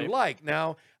enjoying. Would Right. you like?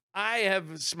 Now, I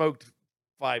have smoked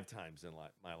 5 times in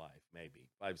my life, maybe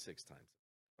 5, 6 times.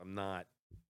 I'm not.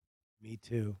 Me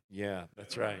too. Yeah,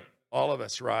 that's right. All of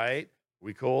us, right?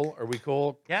 We cool? Are we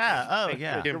cool? Yeah. Oh,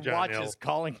 yeah. Kim Your Jong watch Il. is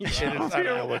calling you. I don't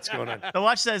know what's going on. The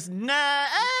watch says, nah.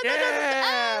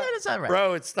 Yeah. It's all right.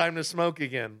 Bro, it's time to smoke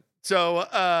again.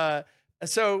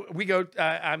 So we go,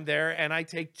 I'm there, and I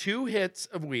take 2 hits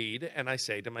of weed, and I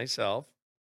say to myself,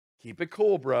 keep it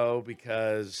cool, bro,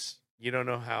 because you don't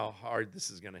know how hard this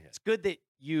is going to hit. It's good that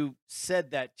you said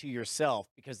that to yourself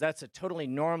because that's a totally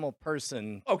normal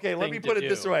person. Okay, let me thing to put it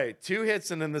this do. way. 2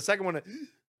 hits, and then the second one,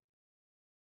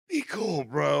 be cool,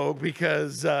 bro,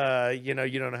 because, you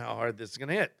don't know how hard this is going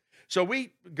to hit. So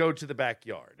we go to the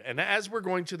backyard, and as we're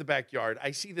going to the backyard,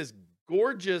 I see this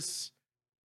gorgeous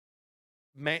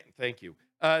man. Thank you.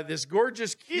 This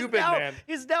gorgeous Cuban man.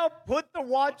 He's now put the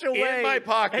watch away in my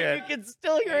pocket. And you can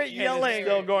still hear it And yelling. it's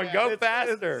still going, go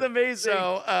faster. It's amazing.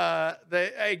 So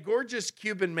a gorgeous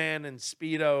Cuban man in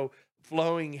Speedo,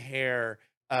 flowing hair,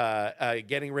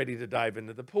 getting ready to dive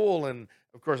into the pool. And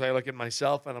of course, I look at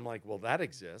myself and I'm like, well, that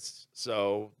exists.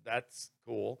 So that's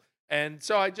cool. And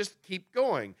so I just keep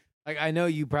going. Like, I know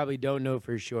you probably don't know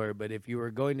for sure, but if you were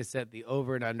going to set the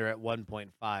over and under at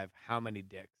 1.5, how many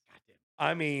dicks?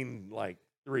 I mean, like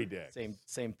 3 dicks.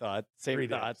 Same thought. Same 3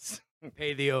 dicks. thoughts.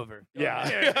 Pay the over.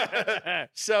 Yeah.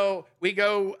 So we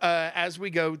go as we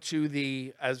go to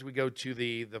the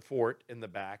fort in the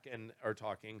back and are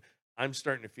talking. I'm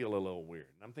starting to feel a little weird.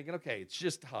 And I'm thinking, okay, it's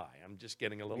just high. I'm just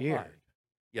getting a little Weird. high.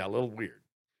 Yeah, a little weird.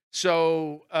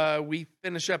 So we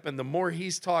finish up, and the more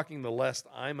he's talking, the less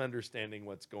I'm understanding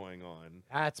what's going on.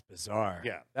 That's bizarre.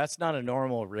 Yeah. That's not a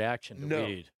normal reaction to No.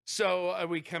 weed. So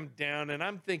we come down, and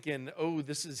I'm thinking, oh,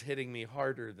 this is hitting me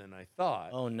harder than I thought.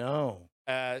 Oh no.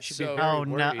 So be very Oh,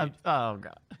 no. worried. Oh,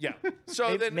 God. yeah. So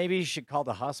maybe, then maybe you should call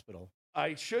the hospital.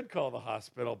 I should call the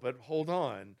hospital, but hold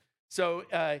on. So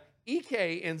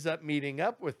EK ends up meeting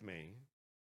up with me.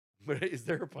 Is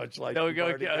there a punchline? No, you've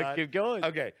already got? keep going.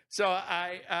 Okay, so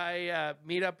I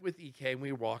meet up with EK and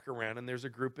we walk around and there's a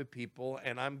group of people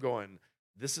and I'm going,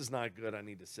 this is not good. I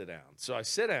need to sit down. So I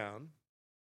sit down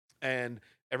and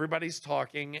everybody's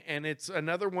talking and it's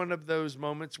another one of those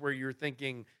moments where you're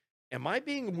thinking, am I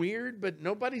being weird? But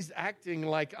nobody's acting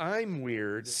like I'm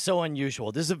weird. So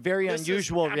unusual. This is a very This is-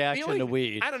 unusual I'm reaction to feeling-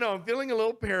 weed. I don't know. I'm feeling a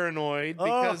little paranoid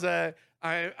because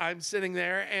I'm sitting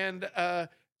there and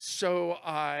so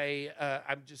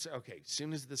I'm just okay. As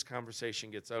soon as this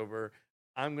conversation gets over,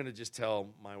 I'm gonna just tell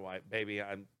my wife, baby,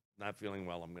 I'm not feeling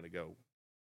well. I'm gonna go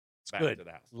back Good. to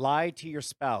the house. Lie to your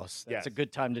spouse. That's a Yes.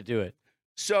 good time to do it.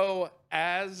 So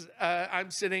as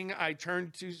I'm sitting, I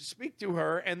turn to speak to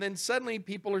her, and then suddenly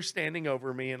people are standing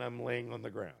over me, and I'm laying on the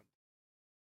ground,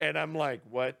 and I'm like,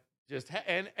 "What just?"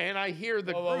 And I hear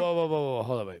the Whoa, group. whoa,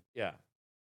 hold on, wait. Yeah,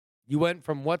 You went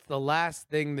from what's the last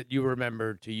thing that you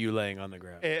remember to you laying on the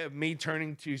ground. me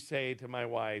turning to say to my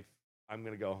wife, "I'm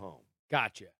gonna go home."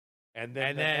 Gotcha. And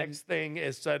then the next thing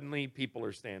is suddenly people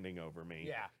are standing over me.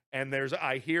 Yeah. And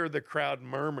I hear the crowd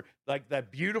murmur, like that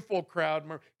beautiful crowd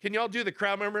murmur. Can y'all do the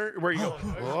crowd murmur where you go,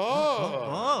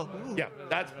 oh. Yeah,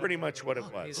 that's pretty much what it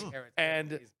was.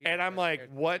 And I'm like,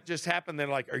 what just happened? They're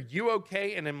like, are you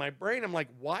okay? And in my brain, I'm like,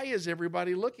 why is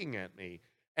everybody looking at me?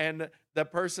 And the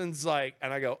person's like,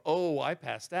 and I go, oh, I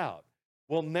passed out.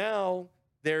 Well, now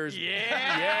there's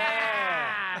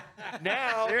yeah.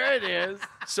 Now There it is.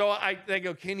 So they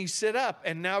go, can you sit up?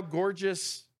 And now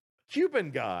gorgeous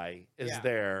Cuban guy is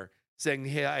there saying,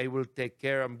 hey, I will take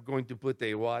care. I'm going to put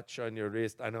a watch on your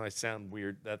wrist. I know I sound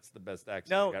weird. That's the best accent.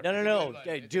 No.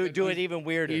 I got. Do it even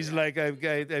weirder. He's like, I've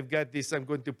got this. I'm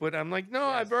going to put. I'm like, no,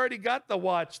 I've already got the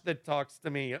watch that talks to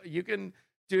me. You can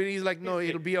do it. He's like, no,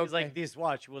 it'll be okay. He's like, this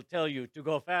watch will tell you to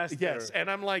go faster. Yes, and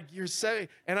I'm like, you're saying,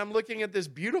 and I'm looking at this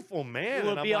beautiful man. You will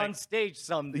and I'm be like, on stage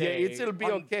someday. it'll be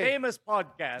on okay. Famous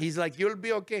podcast. He's like, you'll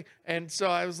be okay. And so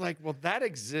I was like, well, that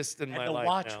exists in my and the life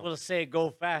watch now. will say go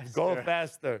faster. Go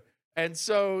faster. And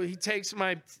so he takes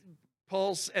my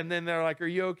pulse, and then they're like, are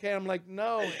you okay? I'm like,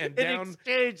 no. And In down.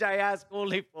 exchange, I ask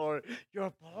only for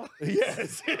your pulse.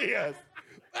 Yes, yes.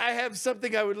 I have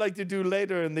something I would like to do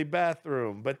later in the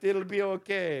bathroom, but it'll be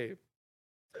okay.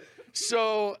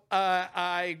 So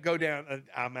I go down, and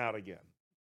I'm out again.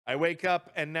 I wake up,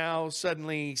 and now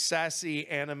suddenly sassy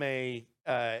anime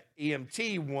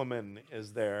EMT woman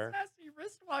is there. Sassy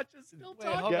wristwatch is still Wait,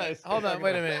 hold Yes. on,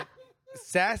 wait a minute.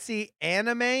 Sassy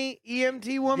anime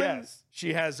EMT woman? Yes,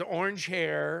 she has orange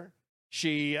hair.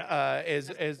 She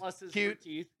is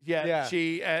cute. Yeah, Yeah.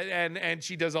 she and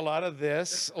she does a lot of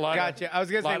this. A lot Gotcha. I was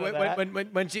gonna say lot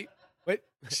of when she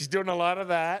she's doing a lot of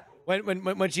that.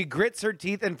 when she grits her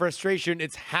teeth in frustration,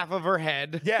 it's half of her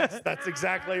head. Yes, that's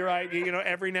exactly right. You know,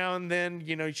 every now and then,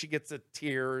 you know, she gets a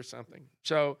tear or something.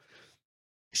 So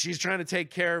she's trying to take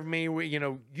care of me. You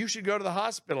know, you should go to the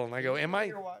hospital. And I go, am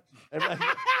I?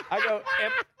 I go,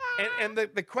 and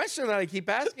the question that I keep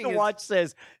asking The is, watch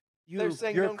says, they're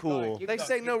saying, you're no, cool. They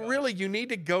say, no, really, you need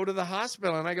to go to the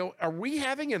hospital. And I go, are we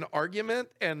having an argument?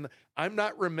 And I'm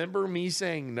not remember me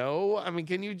saying no. I mean,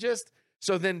 can you just,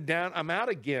 so then I'm out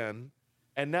again.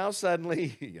 And now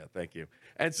suddenly, yeah, thank you.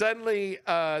 And suddenly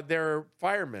there are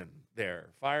firemen there.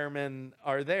 Firemen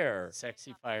are there.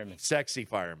 Sexy fireman. Sexy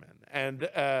firemen.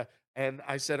 And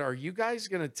I said, are you guys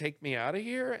going to take me out of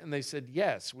here? And they said,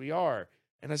 yes, we are.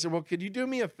 And I said, well, could you do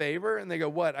me a favor? And they go,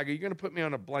 what? I go, you're going to put me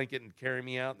on a blanket and carry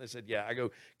me out? And they said, yeah. I go,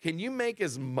 can you make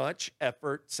as much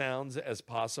effort sounds as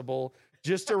possible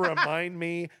just to remind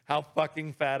me how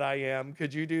fucking fat I am?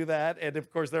 Could you do that? And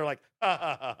of course, they're like, ha,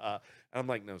 ha, ha, ha. And I'm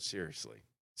like, no, seriously.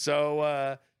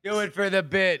 So, Do it for the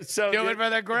bit. Do it for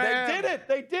the gram.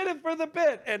 They did it for the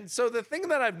bit. And so the thing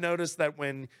that I've noticed that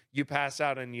when you pass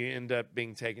out and you end up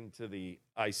being taken to the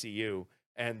ICU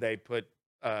and they put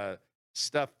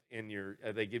stuff in your,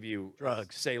 they give you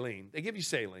Drugs. saline. They give you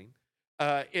saline.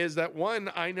 Is that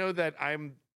one? I know that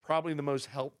I'm probably the most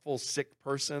helpful sick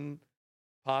person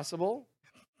possible.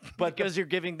 But Because you're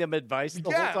giving them advice the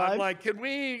yeah, whole time? I'm like,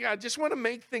 I just want to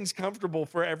make things comfortable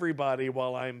for everybody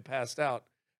while I'm passed out.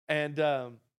 And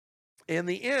in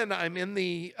the end, I'm in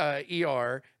the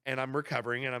ER and I'm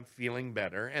recovering and I'm feeling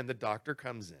better. And the doctor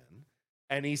comes in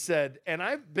and he said, and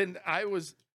I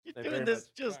was You're doing this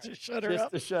just to shut her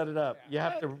up. to shut it up. You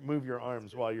have to move your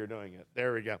arms while you're doing it.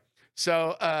 There we go.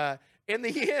 So in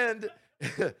the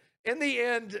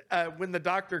end, when the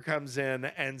doctor comes in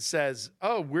and says,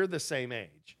 "Oh, we're the same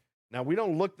age." Now we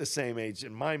don't look the same age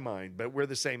in my mind, but we're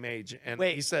the same age. And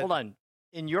Wait, he said, hold on.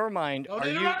 In your mind, are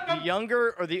you the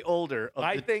younger or the older? Of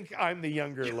 "I the... think I'm the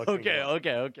younger looking." Okay, one.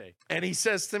 okay. And he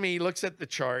says to me, he looks at the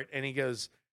chart and he goes,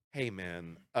 hey,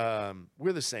 man,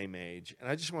 we're the same age, and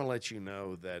I just want to let you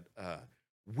know that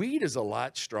weed is a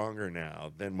lot stronger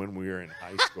now than when we were in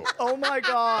high school. Oh, my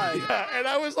God. Yeah, and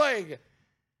I was like,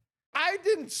 I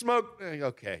didn't smoke.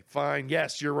 Okay, fine.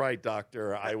 Yes, you're right,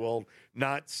 doctor. I will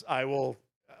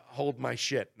hold my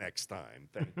shit next time.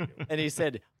 Thank you. And he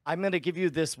said, I'm going to give you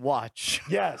this watch.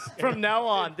 Yes. From now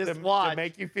on, this watch to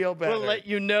make you feel better. will let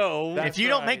you know. That's if you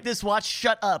don't right. make this watch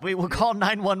shut up, we will call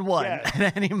 911 Yes.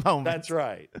 at any moment. That's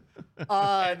right.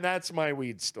 And that's my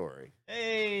weed story.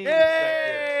 Hey.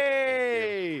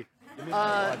 Hey!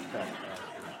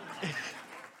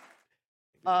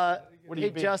 What hey,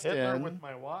 Justin. Hitler with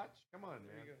my watch? Come on, man.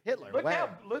 Hitler, Look wow.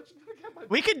 look at my.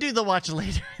 We could do the watch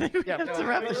later. We Yeah, have to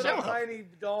wrap the show up. Tiny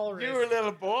doll wrist. You're a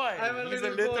little boy. I'm a He's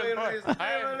little boy wrist.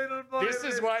 I'm a little boy This is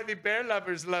wrist. why the bear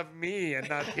lovers love me and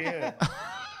not him.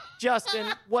 Justin,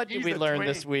 what did He's we a learn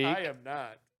twink. this week? I am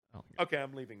not. Okay,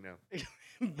 I'm leaving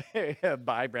now.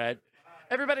 Bye, Brad.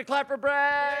 Everybody clap for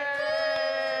Brad.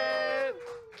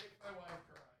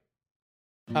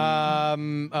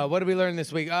 What did we learn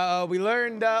this week? We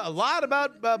learned a lot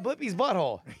about Blippi's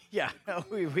butthole. Yeah,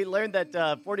 we learned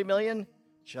that 40 million,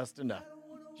 just enough.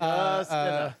 Just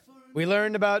enough. We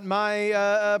learned about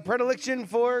my predilection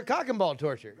for cock and ball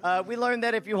torture. We learned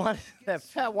that if you want that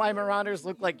fat Weimaraners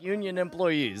look like union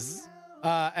employees.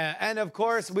 And of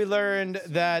course, we learned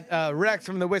that Rex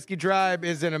from the Whiskey Tribe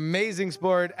is an amazing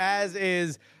sport, as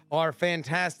is our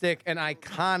fantastic and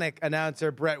iconic announcer,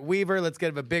 Brett Weaver. Let's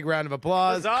give him a big round of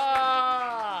applause.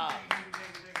 Huzzah!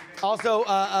 Also,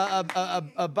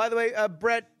 by the way,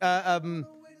 Brett,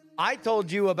 I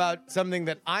told you about something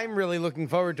that I'm really looking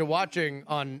forward to watching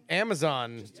on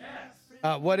Amazon.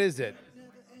 What is it?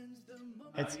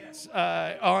 It's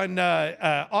on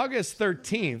August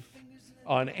 13th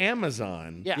on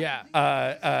Amazon. Yeah.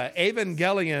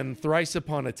 Evangelion Thrice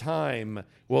Upon a Time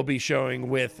will be showing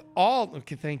with all.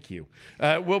 Okay, thank you.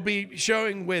 Will be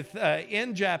showing with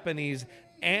in Japanese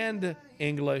and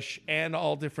English and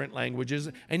all different languages,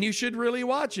 and you should really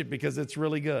watch it because it's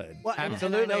really good. Well,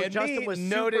 Absolutely. And I know And Justin me, was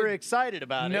noted- super excited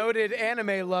about it. Noted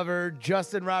anime lover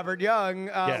Justin Robert Young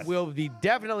Yes. will be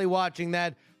definitely watching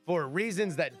that for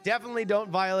reasons that definitely don't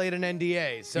violate an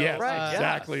NDA. So, Yes, Right,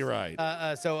 exactly right.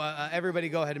 So everybody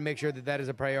go ahead and make sure that that is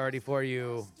a priority for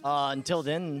you. Until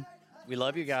then, we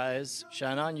love you guys.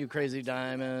 Shine on, you crazy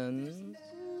diamonds.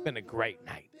 It's been a great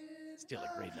night. Still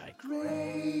a great night.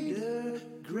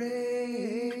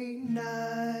 Great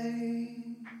night.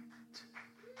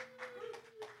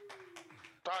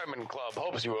 Diamond Club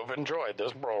hopes you have enjoyed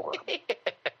this program.